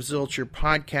episode of Zilch, your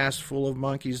podcast full of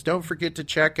monkeys. Don't forget to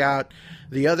check out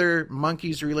the other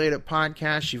monkeys-related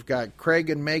podcasts. You've got Craig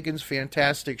and Megan's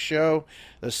fantastic show,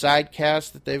 the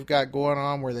sidecast that they've got going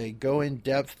on where they go in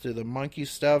depth to the monkey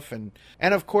stuff. And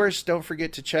of course, don't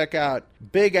forget to check out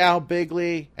Big Al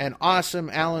Bigley and awesome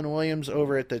Alan Williams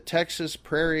over at the Texas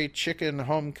Prairie Chicken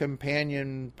Home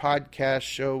Companion podcast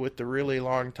show with the really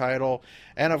long title.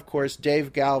 And of course,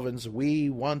 Dave Galvin's We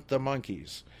Want the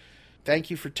Monkeys. Thank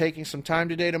you for taking some time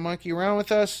today to monkey around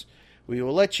with us. We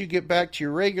will let you get back to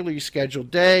your regularly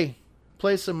scheduled day.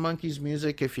 Play some monkeys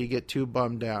music if you get too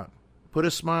bummed out. Put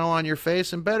a smile on your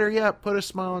face, and better yet, put a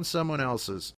smile on someone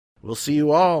else's. We'll see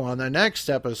you all on the next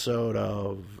episode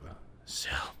of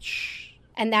Zilch.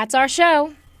 And that's our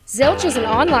show. Zilch is an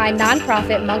online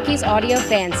nonprofit monkeys audio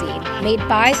fanzine made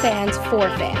by fans for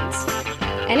fans.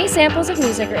 Any samples of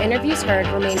music or interviews heard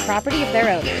remain property of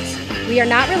their owners. We are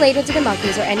not related to the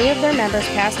Monkees or any of their members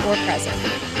past or present.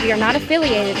 We are not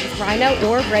affiliated with Rhino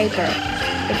or Ray Burke.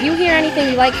 If you hear anything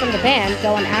you like from the band,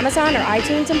 go on Amazon or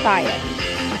iTunes and buy it.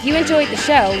 If you enjoyed the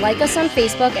show, like us on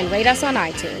Facebook and rate us on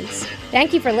iTunes.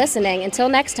 Thank you for listening. Until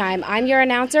next time, I'm your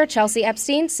announcer, Chelsea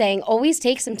Epstein, saying always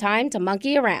take some time to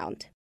monkey around.